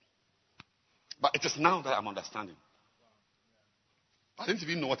 But it is now that I'm understanding. I didn't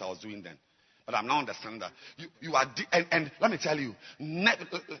even know what I was doing then. But I'm now understanding that you are, and let me tell you,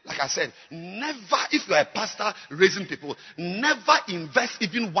 like I said, never, if you are a pastor raising people, never invest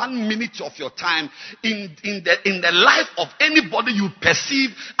even 1 minute of your time in the life of anybody you perceive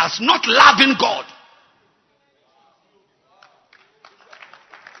as not loving God.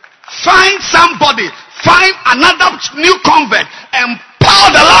 Find somebody, find another new convert, and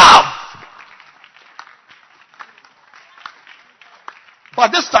pour the love. By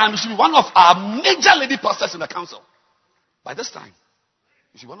this time, you should be one of our major lady pastors in the council. By this time,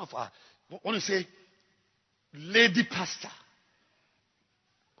 you should be one of our, when you say lady pastor,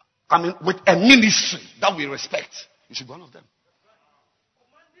 I mean with a ministry that we respect, you should be one of them.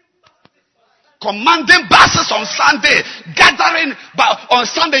 Commanding buses on Sunday, gathering on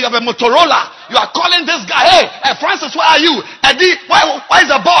Sunday. You have a Motorola. You are calling this guy, hey, Francis, where are you? Eddie, why is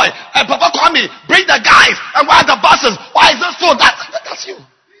the boy? Papa Kwame, bring the guys. And why are the buses? Why is this so? That's you.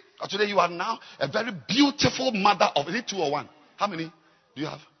 But today you are now a very beautiful mother of, is it 2 or 1? How many do you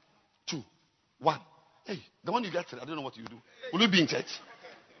have? 2, 1. Hey, the one you get today, I don't know what you do. Will you be in church?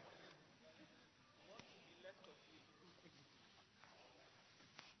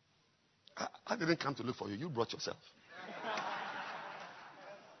 I didn't come to look for you. You brought yourself.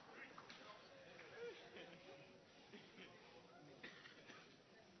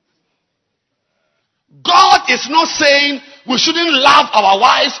 God is not saying we shouldn't love our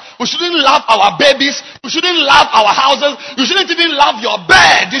wives, we shouldn't love our babies, we shouldn't love our houses, you shouldn't even love your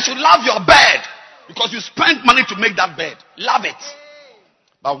bed. You should love your bed because you spent money to make that bed. Love it.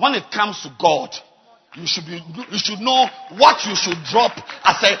 But when it comes to God, you should know what you should drop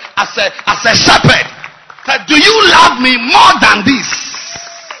as a shepherd. That, do you love me more than this?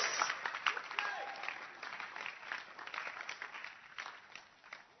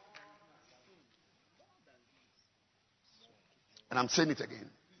 And I'm saying it again,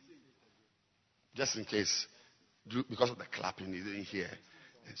 just in case, because of the clapping, you didn't hear,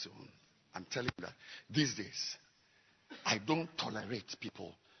 and so on. I'm telling you that these days, I don't tolerate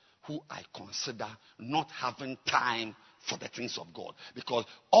people who I consider not having time for the things of God. Because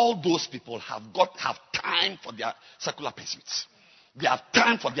all those people have time for their secular pursuits. They have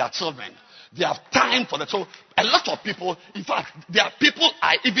time for their children. They have time for the children. A lot of people, in fact, there are people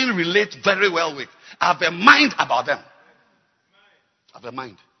I even relate very well with. I have a mind about them. I have a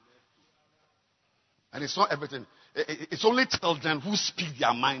mind. And it's not everything. It's only children who speak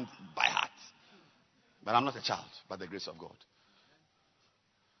their mind by heart. But I'm not a child, by the grace of God.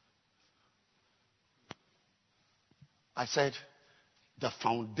 I said, the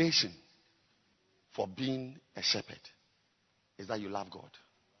foundation for being a shepherd is that you love God.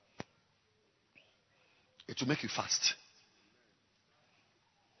 It will make you fast.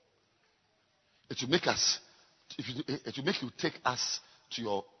 It will make us, it will make you take us to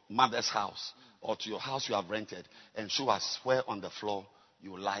your mother's house or to your house you have rented and show us where on the floor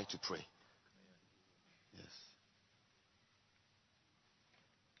you lie to pray. Yes.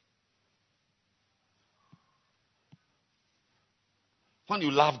 When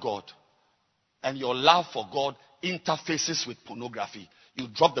you love God and your love for God interfaces with pornography, you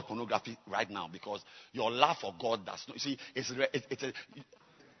drop the pornography right now because your love for God does not. You see,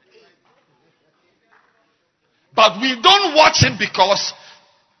 but we don't watch it because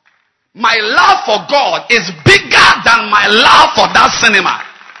my love for God is bigger than my love for that cinema.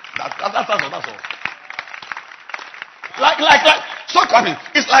 That's all. Like, stop coming.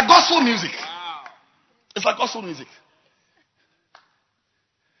 It's like gospel music. It's like gospel music.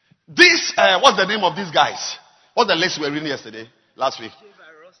 This, what's the name of these guys? What's the list we were reading yesterday, last week?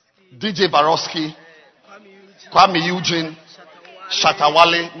 DJ Barowski, Kwame Eugene,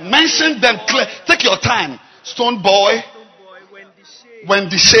 Shatawale. Mention them clear. Take your time. Stone Boy,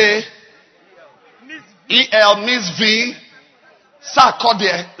 Wendy Shea, E.L. Miss V,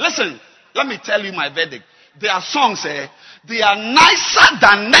 Sarkodie. Listen, let me tell you my verdict. Their songs, they are nicer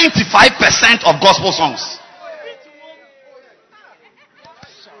than 95% of gospel songs.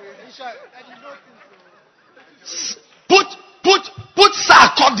 Put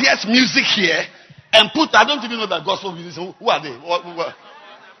Sarkodie's music here and I don't even know that gospel music. Who are they?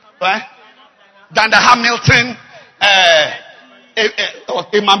 Right? Danda Hamilton,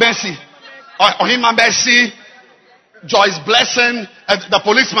 Imambesi, Ohimambesi, Joyce Blessing, the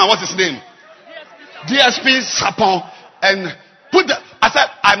policeman, what's his name? DSP Sapon, and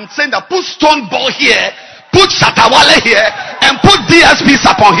I'm saying that put Stone Ball here, put Shatawale here, and put DSP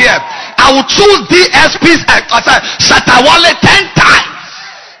Sapon here. I will choose DSP Shatawale 10 times.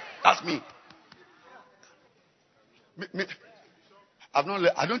 That's me.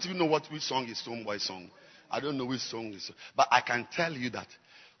 I don't even know which song is Stone Boy's song. I don't know which song is. But I can tell you that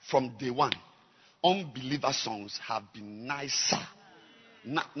from day one, unbeliever songs have been nicer.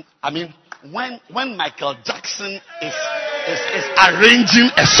 I mean, when Michael Jackson is arranging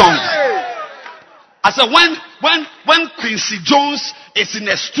a song, I said when Quincy Jones is in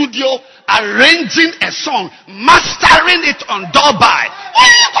a studio arranging a song, mastering it on Dolby. What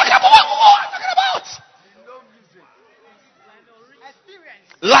are you talking about? What are you talking about?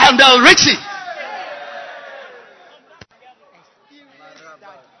 Lionel Richie.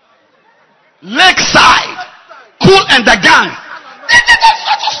 Lakeside. Kool and the Gang.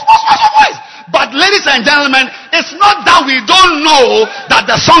 But ladies and gentlemen, it's not that we don't know that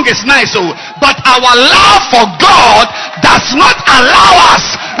the song is nice, but our love for God does not allow us.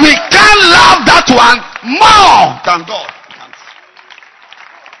 We can't love that one more than God.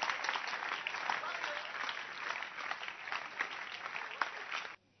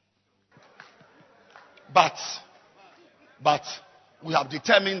 But we have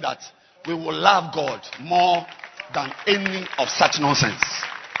determined that we will love God more than any of such nonsense.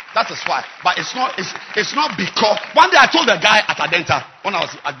 That is why. But it's not because one day I told the guy at Adenta when I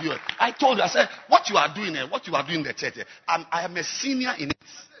was at BYU, I said, what you are doing in the church, I am a senior in it.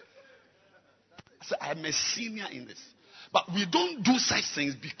 I said, I am a senior in this. But we don't do such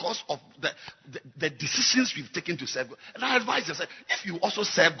things because of the decisions we've taken to serve God. And I advise you, if you also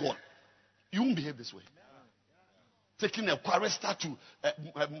serve God, you won't behave this way. Taking a chorister to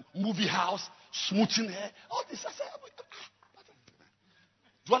a movie house, smooching her, all this. I said,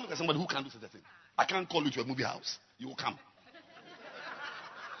 do I look at somebody who can't do such a thing? I can't call you to a movie house. You will come.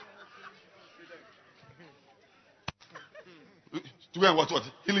 To go and what?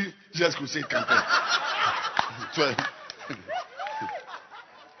 Healing Jesus Crusade campaign.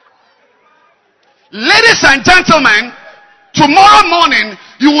 Ladies and gentlemen, tomorrow morning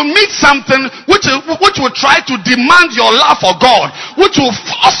you will meet something which will try to demand your love for God, which will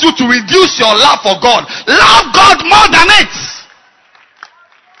force you to reduce your love for God. Love God more than it.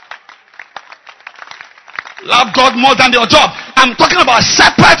 Love God more than your job. I'm talking about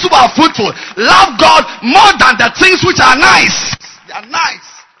shepherds who are fruitful. Love God more than the things which are nice. They are nice.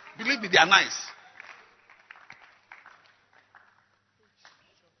 Believe me, they are nice.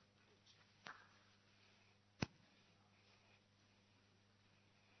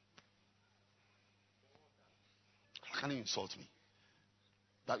 can you insult me?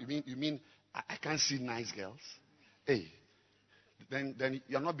 That you mean I can't see nice girls? Hey, then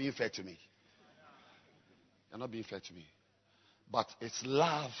you're not being fair to me. You're not being fair to me. But it's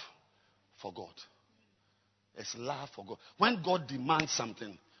love for God. It's love for God. When God demands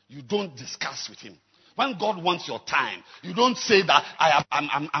something, you don't discuss with him. When God wants your time, you don't say that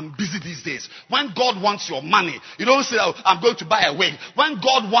I'm busy these days. When God wants your money, you don't say, oh, I'm going to buy a wig. When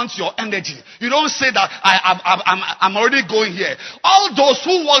God wants your energy, you don't say that I'm already going here. All those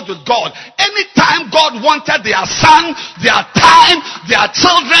who walk with God, anytime God wanted their son, their time, their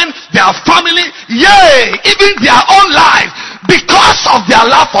children, their family, yea, even their own life, because of their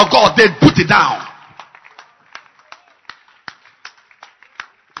love for God, they put it down.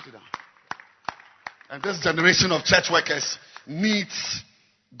 And this generation of church workers needs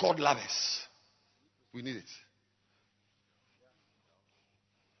God lovers. We need it.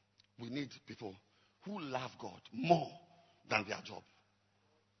 We need people who love God more than their job.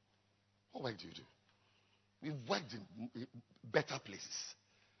 What work do you do? We've worked in better places.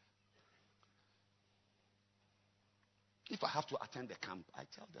 If I have to attend the camp, I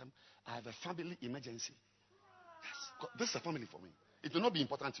tell them I have a family emergency. Yes, this is a family for me. It will not be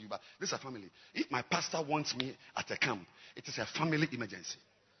important to you, but this is a family. If my pastor wants me at a camp, it is a family emergency.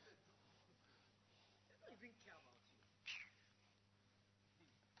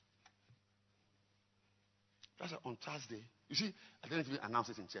 That's on Thursday. You see, I didn't even announce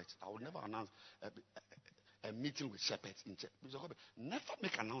it in church. I would never announce a meeting with shepherds in church. Never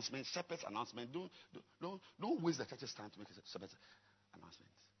make announcements, shepherds announcement. Don't waste the church's time to make a shepherds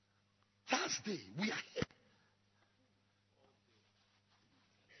announcement. Thursday, we are here.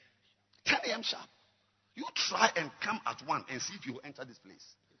 10 a.m. sharp. You try and come at 1 and see if you will enter this place.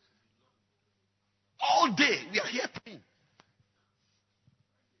 All day, we are here praying.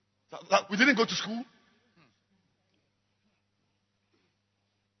 We didn't go to school.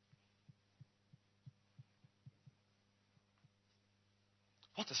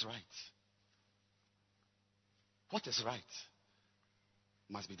 What is right? What is right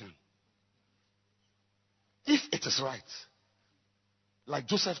must be done. If it is right, like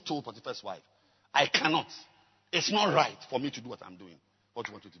Joseph told Potiphar's wife, I cannot. It's not right for me to do what I'm doing. What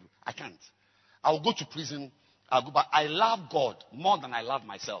you want me to do? I can't. I'll go to prison. But I love God more than I love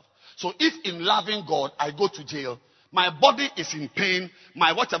myself. So if in loving God, I go to jail, my body is in pain,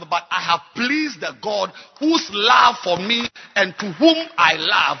 my whatever, but I have pleased the God whose love for me and to whom I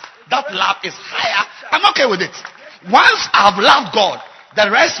love, that love is higher. I'm okay with it. Once I've loved God, the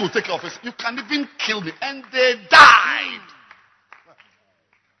rest will take care of it. You can even kill me. And they died.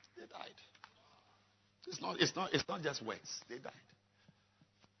 They died. It's not just words. They died.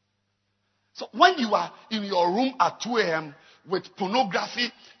 So when you are in your room at 2 a.m. with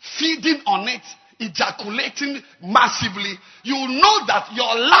pornography, feeding on it, ejaculating massively, you know that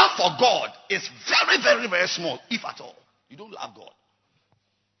your love for God is very, very, very small, if at all. You don't love God.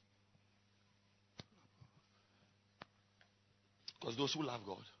 Because those who love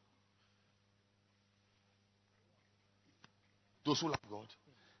God,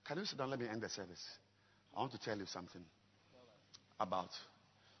 can you sit down? Let me end the service. I want to tell you something about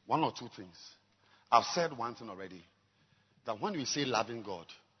one or two things. I've said one thing already. That when we say loving God,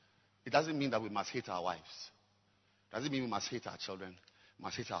 it doesn't mean that we must hate our wives. It doesn't mean we must hate our children,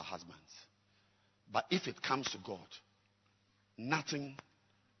 must hate our husbands. But if it comes to God, nothing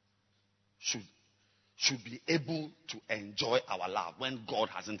should be able to enjoy our love when God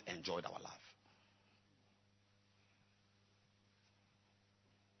hasn't enjoyed our love.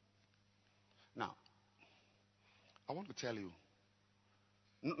 Now, I want to tell you,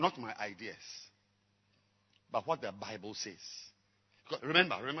 not my ideas, but what the Bible says.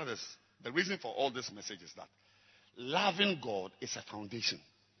 Remember this. The reason for all this message is that loving God is a foundation.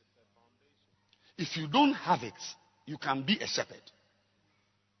 If you don't have it, you can be a shepherd.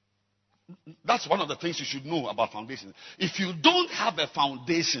 That's one of the things you should know about foundation. If you don't have a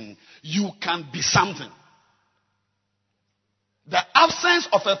foundation, you can be something. The absence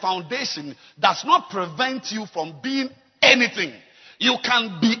of a foundation does not prevent you from being anything. You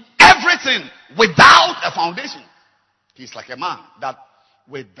can be everything without a foundation. He's like a man that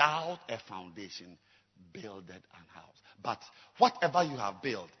without a foundation builded an house. But whatever you have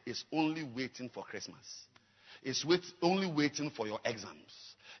built is only waiting for Christmas. It's only waiting for your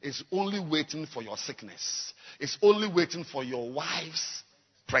exams. It's only waiting for your sickness. It's only waiting for your wife's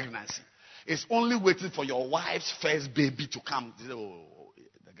pregnancy. It's only waiting for your wife's first baby to come. Oh,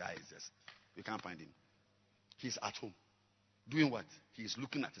 the guy is just, you can't find him. He's at home. Doing what? He's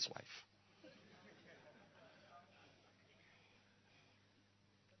looking at his wife.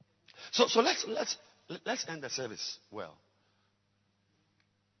 So Let's end the service well.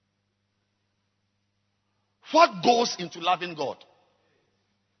 What goes into loving God?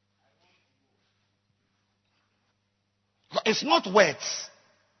 It's not words.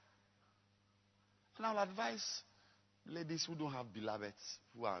 And I'll advise ladies who don't have beloveds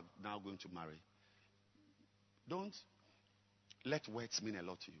who are now going to marry. Don't let words mean a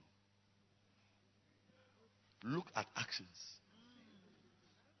lot to you. Look at actions.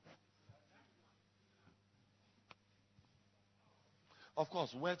 Of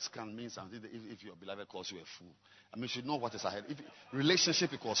course, words can mean something if your beloved calls you a fool. I mean, you should know what is ahead. If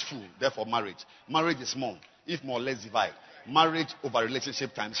relationship equals fool, therefore marriage. Marriage is more. If more, let's divide. Marriage over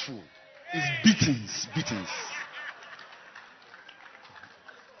relationship times fool. It's beatings.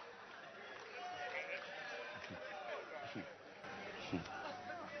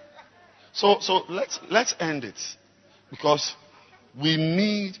 So let's end it, because we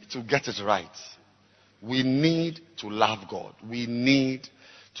need to get it right. We need to love God. We need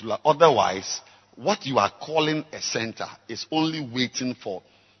to love. Otherwise, what you are calling a center is only waiting for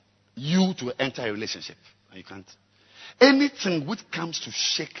you to enter a relationship, and you can't. Anything which comes to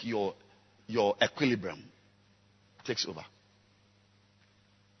shake your equilibrium takes over.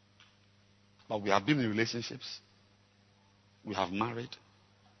 But we have been in relationships. We have married.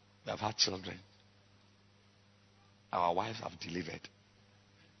 We have had children. Our wives have delivered.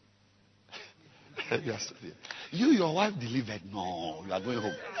 Your wife delivered. No, you are going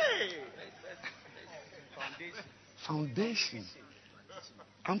home. Foundation.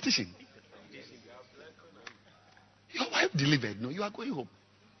 I'm teaching. Your wife delivered. No, you are going home.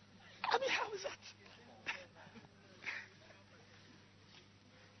 I mean, how is that?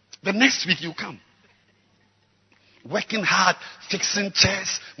 The next week you come. Working hard, fixing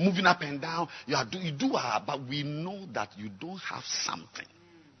chairs, moving up and down. You do hard, but we know that you don't have something.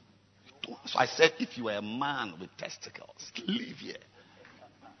 So I said, if you are a man with testicles, leave here.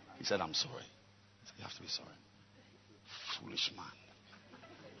 He said, I'm sorry. I said, you have to be sorry. Foolish man.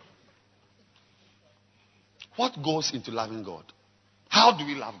 What goes into loving God? How do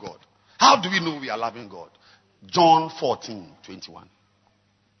we love God? How do we know we are loving God? John 14:21.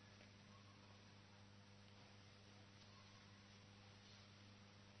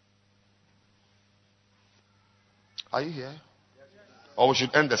 Are you here? Or we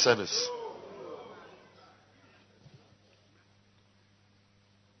should end the service.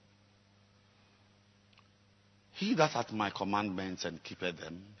 He that hath my commandments and keepeth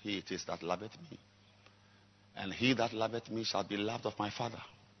them, he it is that loveth me. And he that loveth me shall be loved of my Father.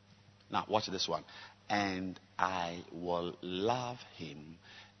 Now watch this one. And I will love him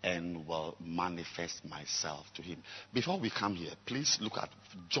and will manifest myself to him. Before we come here, please look at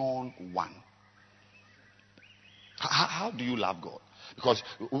John 1. How do you love God? Because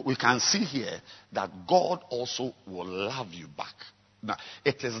we can see here that God also will love you back. Now,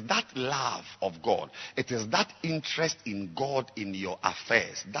 it is that love of God, it is that interest in God in your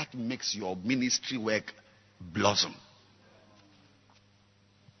affairs that makes your ministry work blossom.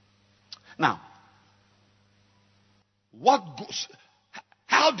 Now,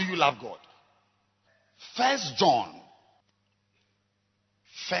 how do you love God? First John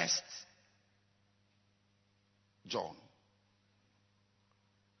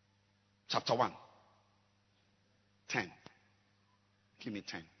chapter 1, 10. Give me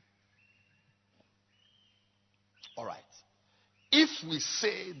 10. All right. If we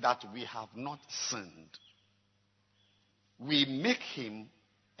say that we have not sinned, we make him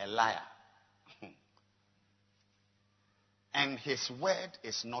a liar. And his word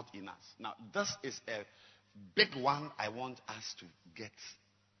is not in us. Now, this is a big one I want us to get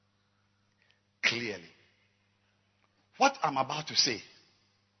clearly. What I'm about to say,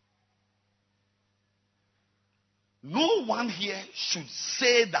 no one here should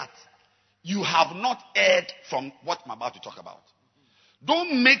say that you have not heard from what I'm about to talk about.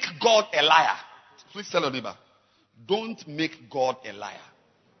 Don't make God a liar. Please tell your neighbor, don't make God a liar.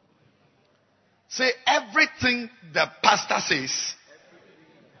 Say everything the pastor says,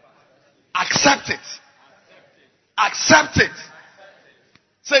 accept it. Accept it.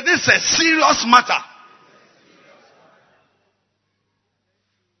 Say this is a serious matter.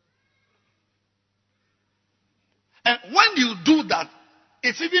 And when you do that,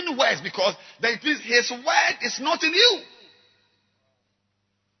 it's even worse, because then it means his word is not in you.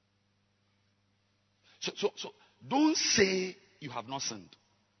 So don't say you have not sinned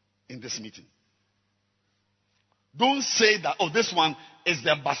in this meeting. Don't say that, oh, this one is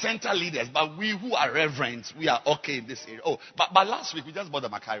the Bacenta leaders, but we who are reverends, we are okay in this area. Oh, but last week we just bought the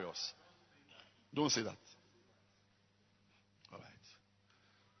Macarius. Don't say that. All right.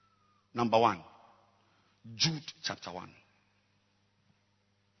 Number one, Jude chapter 1,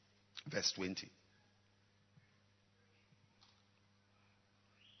 verse 20.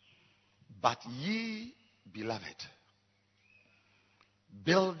 But ye, beloved,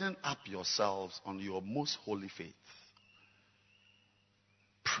 building up yourselves on your most holy faith,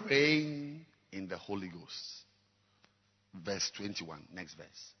 praying in the Holy Ghost. Verse 21, next verse.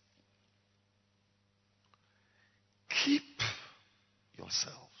 Keep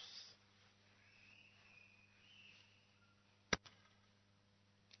yourselves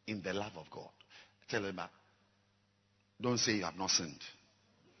in the love of God. Tell them, don't say you have not sinned.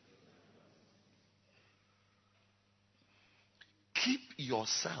 Keep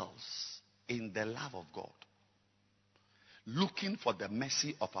yourselves in the love of God, looking for the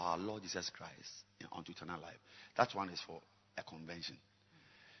mercy of our Lord Jesus Christ unto eternal life. That one is for a convention.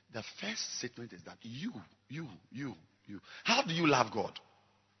 The first statement is that you. How do you love God?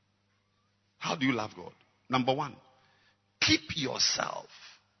 How do you love God? Number one, keep yourself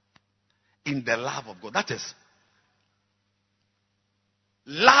in the love of God. That is,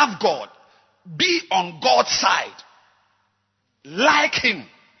 love God. Be on God's side. Like Him.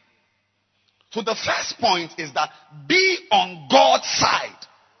 So the first point is that be on God's side.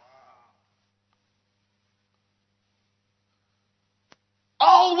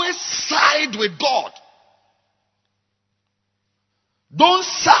 Always side with God. Don't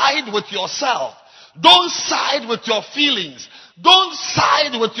side with yourself. Don't side with your feelings. Don't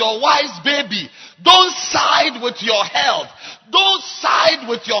side with your wife's baby. Don't side with your health. Don't side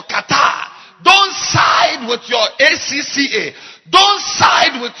with your Qatar. Don't side with your ACCA. Don't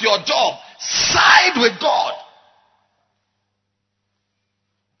side with your job. Side with God.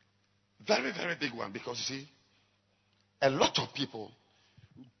 Very, very big one, because you see, a lot of people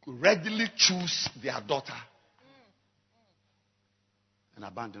readily choose their daughter and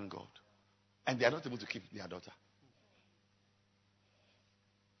abandon God. And they are not able to keep their daughter.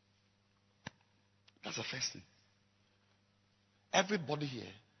 That's the first thing. Everybody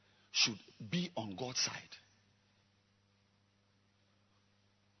here should be on God's side.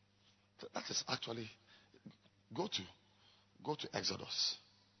 That is actually, go to Exodus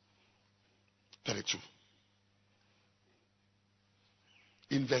 32.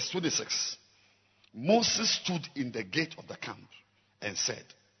 In verse 26, Moses stood in the gate of the camp and said,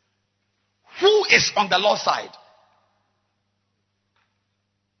 who is on the Lord's side?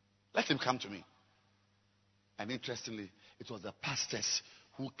 Let him come to me. And interestingly, it was the pastors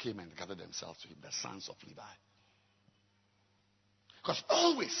who came and gathered themselves to him, the sons of Levi. Because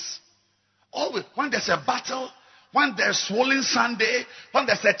always, when there's a battle, when there's swollen Sunday, when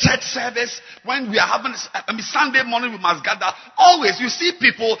there's a church service, when we are having, Sunday morning we must gather, always you see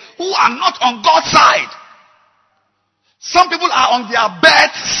people who are not on God's side. Some people are on their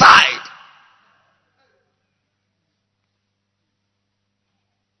bad side.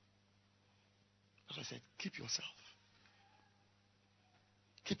 As I said, keep yourself.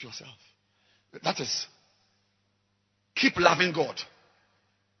 Keep yourself. That is, keep loving God.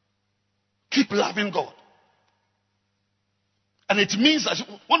 Keep loving God. And it means that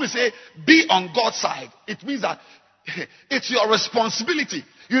when we say be on God's side, it means that it's your responsibility.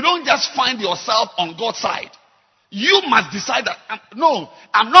 You don't just find yourself on God's side. You must decide that, no,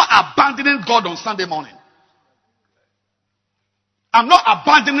 I'm not abandoning God on Sunday morning. I'm not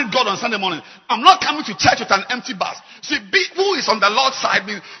abandoning God on Sunday morning. I'm not coming to church with an empty bus. See, who is on the Lord's side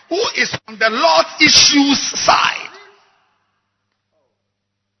means who is on the Lord's issues side.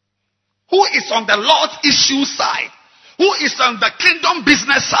 Who is on the Lord's issues side? Who is on the kingdom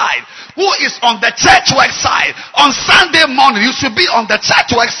business side? Who is on the church work side? On Sunday morning, you should be on the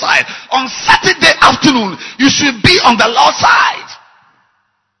church work side. On Saturday afternoon, you should be on the Lord's side.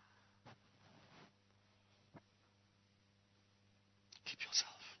 Keep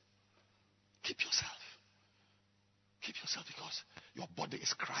yourself. Keep yourself. Keep yourself, because your body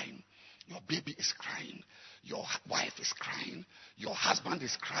is crying. Your baby is crying. Your wife is crying. Your husband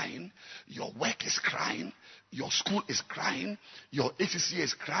is crying. Your work is crying. Your school is crying. Your ACC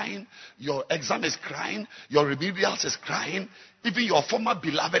is crying. Your exam is crying. Your remedials is crying. Even your former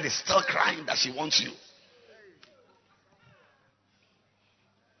beloved is still crying that she wants you.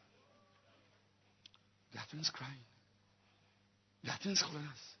 There are things crying. There are things calling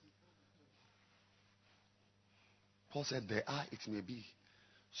us. Paul said there are, it may be,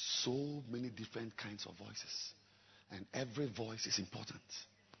 so many different kinds of voices. And every voice is important.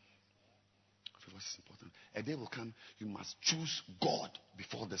 Every voice is important. A day will come, you must choose God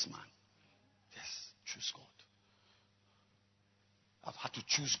before this man. Yes, choose God. I've had to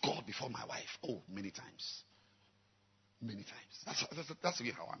choose God before my wife. Oh, many times. Many times. That's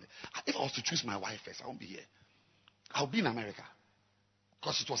really how I'm. If I was to choose my wife first, I won't be here. I'll be in America.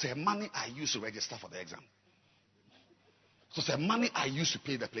 Because it was the money I used to register for the exam. It was the money I used to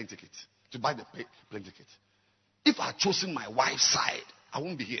pay the plane ticket, to buy the plane ticket. If I had chosen my wife's side, I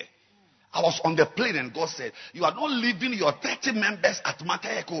won't be here. I was on the plane and God said, you are not leaving your 30 members at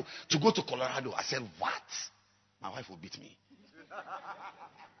Matayeko to go to Colorado. I said, what? My wife will beat me.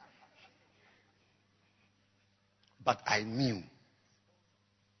 But I knew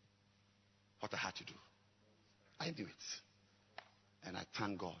what I had to do. I knew it. And I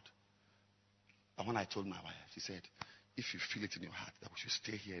thank God. And when I told my wife, she said, if you feel it in your heart that we should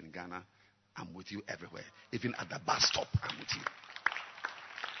stay here in Ghana, I'm with you everywhere. Even at the bus stop, I'm with you.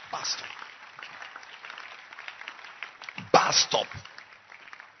 Bus stop. Bus stop.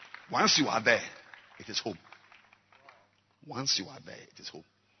 Once you are there, it is home. Once you are there, it is home.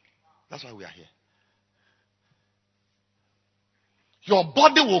 That's why we are here. Your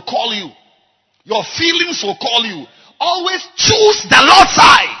body will call you. Your feelings will call you. Always choose the Lord's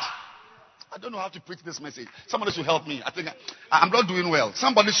side. I don't know how to preach this message. Somebody should help me. I think I'm not doing well.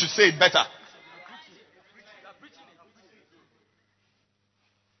 Somebody should say it better.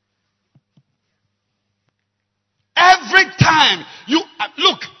 Every time you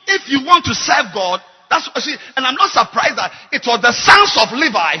look, if you want to serve God, that's see, and I'm not surprised that it was the sons of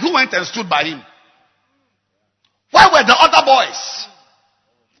Levi who went and stood by him. Where were the other boys?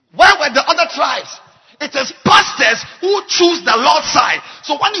 Where were the other tribes? It is pastors who choose the Lord's side.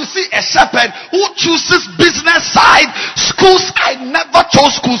 So when you see a shepherd who chooses business side, school side, I never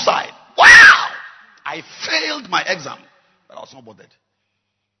chose school side. Wow! I failed my exam, but I was not bothered.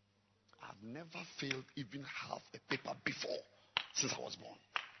 I've never failed even half a paper before since I was born.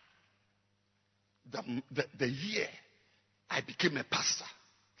 The year I became a pastor,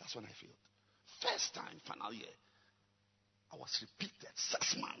 that's when I failed. First time, final year. I was repeated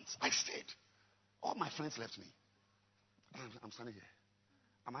 6 months. I stayed. All my friends left me. I'm standing here.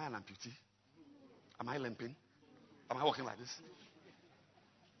 Am I an amputee? Am I limping? Am I walking like this?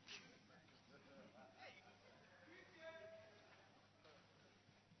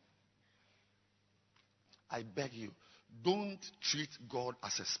 I beg you, don't treat God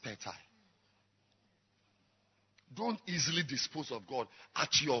as a spare tire. Don't easily dispose of God at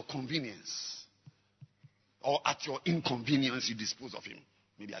your convenience. Or at your inconvenience, you dispose of him.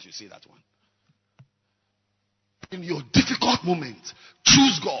 Maybe I should say that one. In your difficult moment,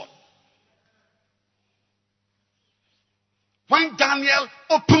 choose God. When Daniel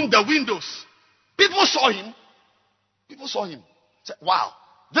opened the windows, people saw him. People saw him. Said, wow,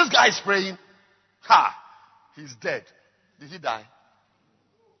 this guy is praying. Ha, he's dead. Did he die?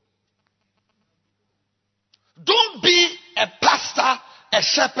 Don't be a pastor, a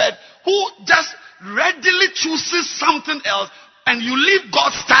shepherd who just readily chooses something else and you leave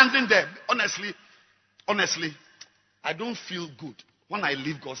God standing there. Honestly, I don't feel good when I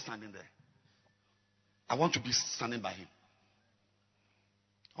leave God standing there. I want to be standing by him.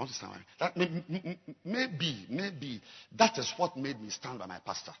 I want to stand by him. That maybe that is what made me stand by my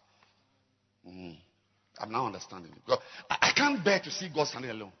pastor. I'm now understanding it. I can't bear to see God standing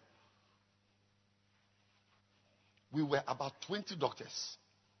alone. We were about 20 doctors.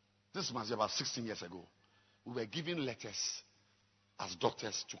 This must be about 16 years ago. We were given letters as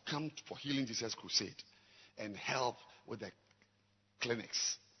doctors to come for Healing Jesus Crusade and help with the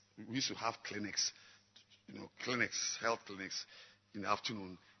clinics. We used to have clinics, health clinics in the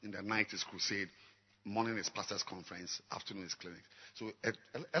afternoon. In the night is crusade. Morning is pastor's conference. Afternoon is clinic. So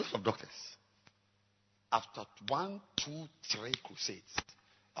a lot of doctors. After 1, 2, 3 crusades,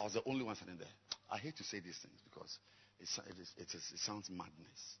 I was the only one standing there. I hate to say these things because it sounds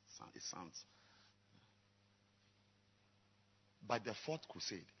madness. It sounds. By the 4th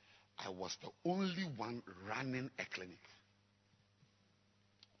crusade, I was the only one running a clinic.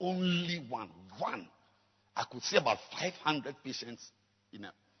 Only one. I could see about 500 patients in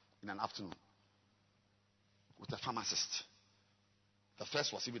an afternoon with a pharmacist. The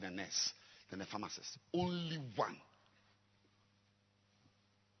first was even a nurse, then a pharmacist. Only one.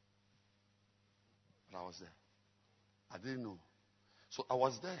 But I was there. I didn't know. So I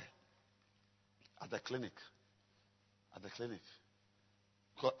was there at the clinic.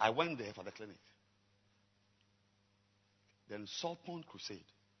 Because I went there for the clinic. Then Salt Pond Crusade.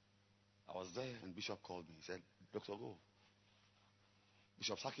 I was there and Bishop called me. He said, Dr. Go.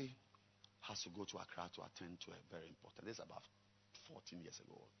 Bishop Saki has to go to Accra to attend to a very important. This is about 14 years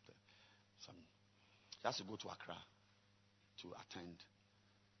ago. He has to go to Accra to attend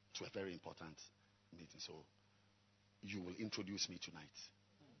to a very important meeting. So you will introduce me tonight.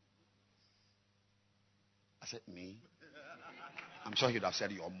 I said, me? I'm sure he'd have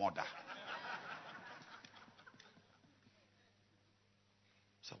said your mother. I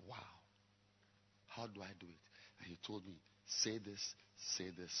said, wow. How do I do it? And he told me, say this,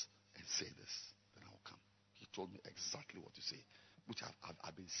 and say this. Then I'll come. He told me exactly what to say, which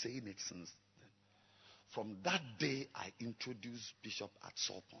I've been saying it since then. From that day I introduced Bishop at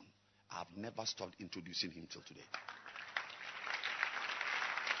Sulpon, I've never stopped introducing him till today.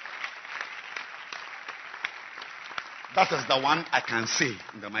 That is the one I can say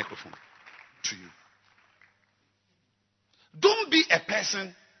in the microphone to you. Don't be a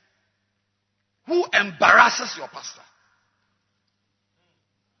person who embarrasses your pastor.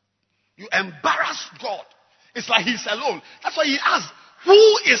 You embarrass God. It's like he's alone. That's why he asked,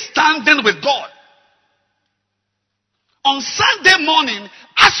 who is standing with God? On Sunday morning,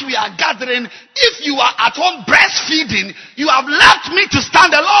 as we are gathering, if you are at home breastfeeding, you have left me to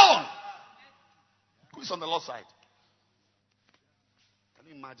stand alone. Who is on the Lord's side? Can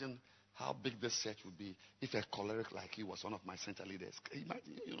you imagine how big this church would be if a choleric like you was one of my center leaders?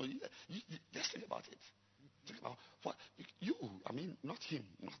 Imagine, just think about it. Think about what you, I mean, not him,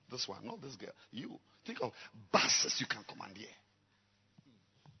 not this one, not this girl. You think of buses you can command here.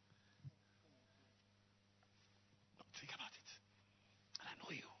 Think about it. And I know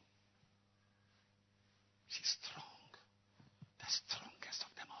you. She's strong, the strongest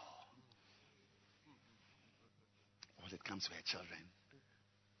of them all. When it comes to her children,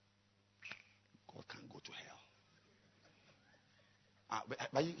 God can go to hell.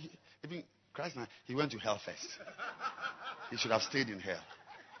 But even Christ, he went to hell first. He should have stayed in hell.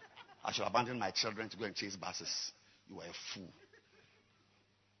 I should abandon my children to go and chase buses. You are a fool.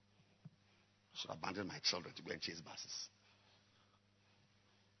 I should abandon my children to go and chase buses.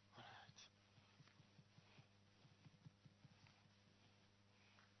 All right.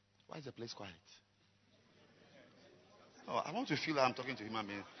 Why is the place quiet? Oh, I want to feel that I'm talking to human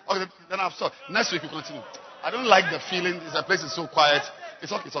beings. Okay, then I've stopped. Next week we continue. I don't like the feeling. The place is so quiet.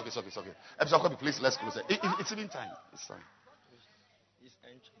 It's okay. Episode, please, let's close it. It's even time. It's time.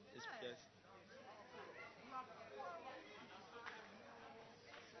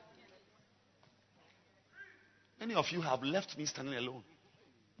 Many of you have left me standing alone.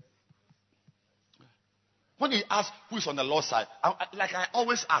 When he asks who is on the Lord's side, like I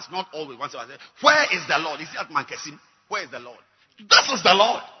always ask, not always, once I say, where is the Lord? Is he at Mankesim? Where is the Lord? This is the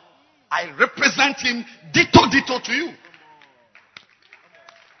Lord. I represent him ditto to you.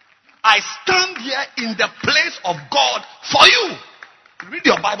 I stand here in the place of God for you. Read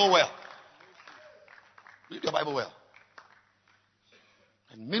your Bible well. Read your Bible well.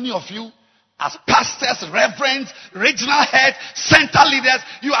 And many of you, as pastors, reverends, regional heads, center leaders,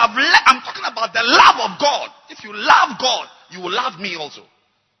 you have I'm talking about the love of God. If you love God, you will love me also.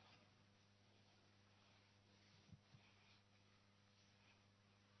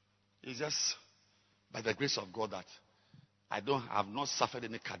 It's just by the grace of God that I have not suffered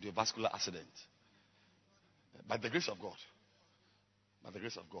any cardiovascular accident. By the grace of God. By the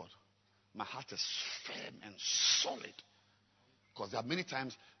grace of God. My heart is firm and solid. Because there are many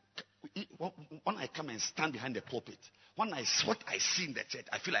times when I come and stand behind the pulpit, what I see in the church,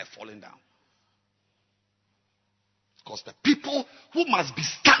 I feel like falling down. Because the people who must be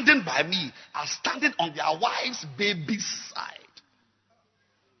standing by me are standing on their wives' babies' side.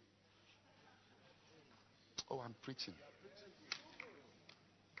 Oh, I'm preaching.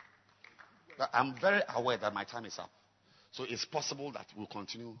 But I'm very aware that my time is up. So it's possible that we'll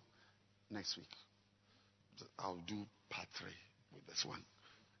continue next week. I'll do part 3 with this one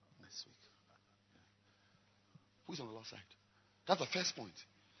next week. Who's on the Lord's side? That's the first point.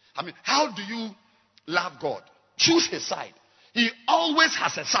 I mean, how do you love God? Choose his side. He always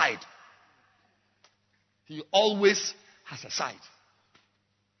has a side. He always has a side.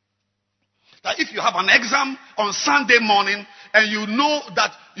 That if you have an exam on Sunday morning and you know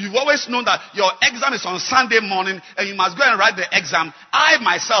that you've always known that your exam is on Sunday morning and you must go and write the exam, I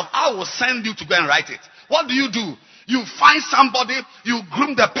will send you to go and write it. What do? You find somebody, you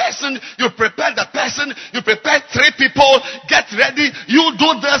groom the person, you prepare the person, you prepare 3 people, get ready, you do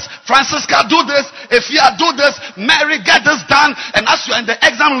this, Francisca do this, Ifia do this, Mary get this done, and as you're in the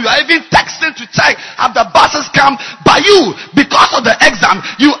exam, you are even texting to check, have the buses come, but you, because of the exam,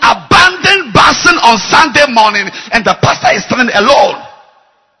 you abandon busing on Sunday morning, and the pastor is standing alone.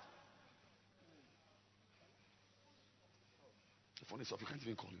 The phone is off, you can't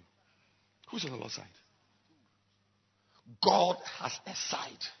even call you. Who's on the Lord's side? God has a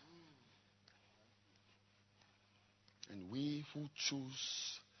side. And we who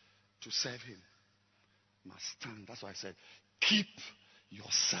choose to serve him must stand. That's why I said, keep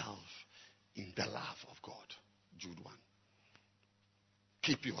yourself in the love of God. Jude 1.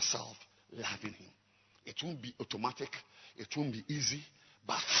 Keep yourself loving him. It won't be automatic. It won't be easy.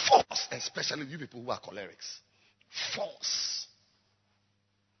 But force, especially you people who are cholerics. Force.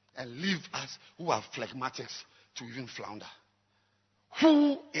 And leave us who are phlegmatics to even flounder.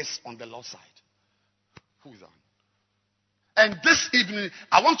 Who is on the Lord's side? Who is on? And this evening,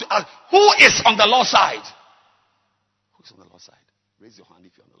 I want to ask, who is on the Lord's side? Who is on the Lord's side? Raise your hand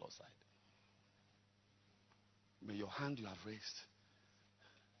if you're on the Lord's side. May your hand you have raised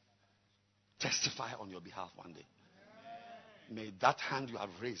testify on your behalf one day. May that hand you have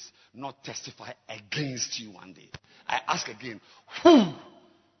raised not testify against you one day. I ask again, who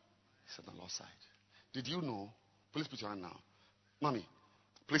is on the Lord's side? Did you know? Please put your hand now. Mommy,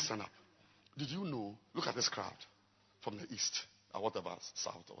 please stand up. Did you know? Look at this crowd from the east or whatever,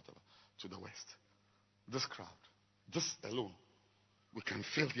 south or whatever, to the west. This crowd, this alone, we can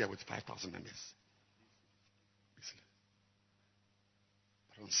fill here with 5,000 members. Easily.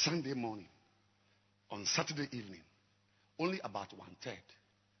 But on Sunday morning, on Saturday evening, only about 1/3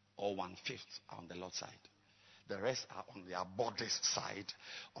 or 1/5 are on the Lord's side. The rest are on their body's side,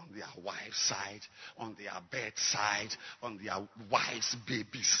 on their wife's side, on their bed side, on their wife's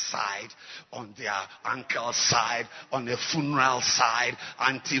baby's side, on their uncle's side, on the funeral side,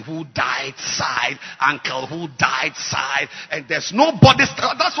 auntie who died side, uncle who died side, and there's nobody.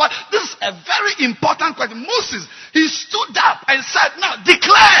 That's why this is a very important question. Moses, he stood up and said, now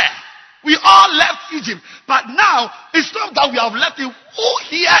declare. We all left Egypt, but now it's not that we have left him. Who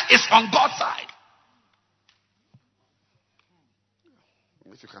here is on God's side?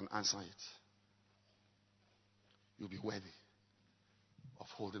 If you can answer it, you'll be worthy of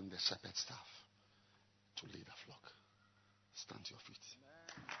holding the shepherd's staff to lead the flock. Stand to your feet.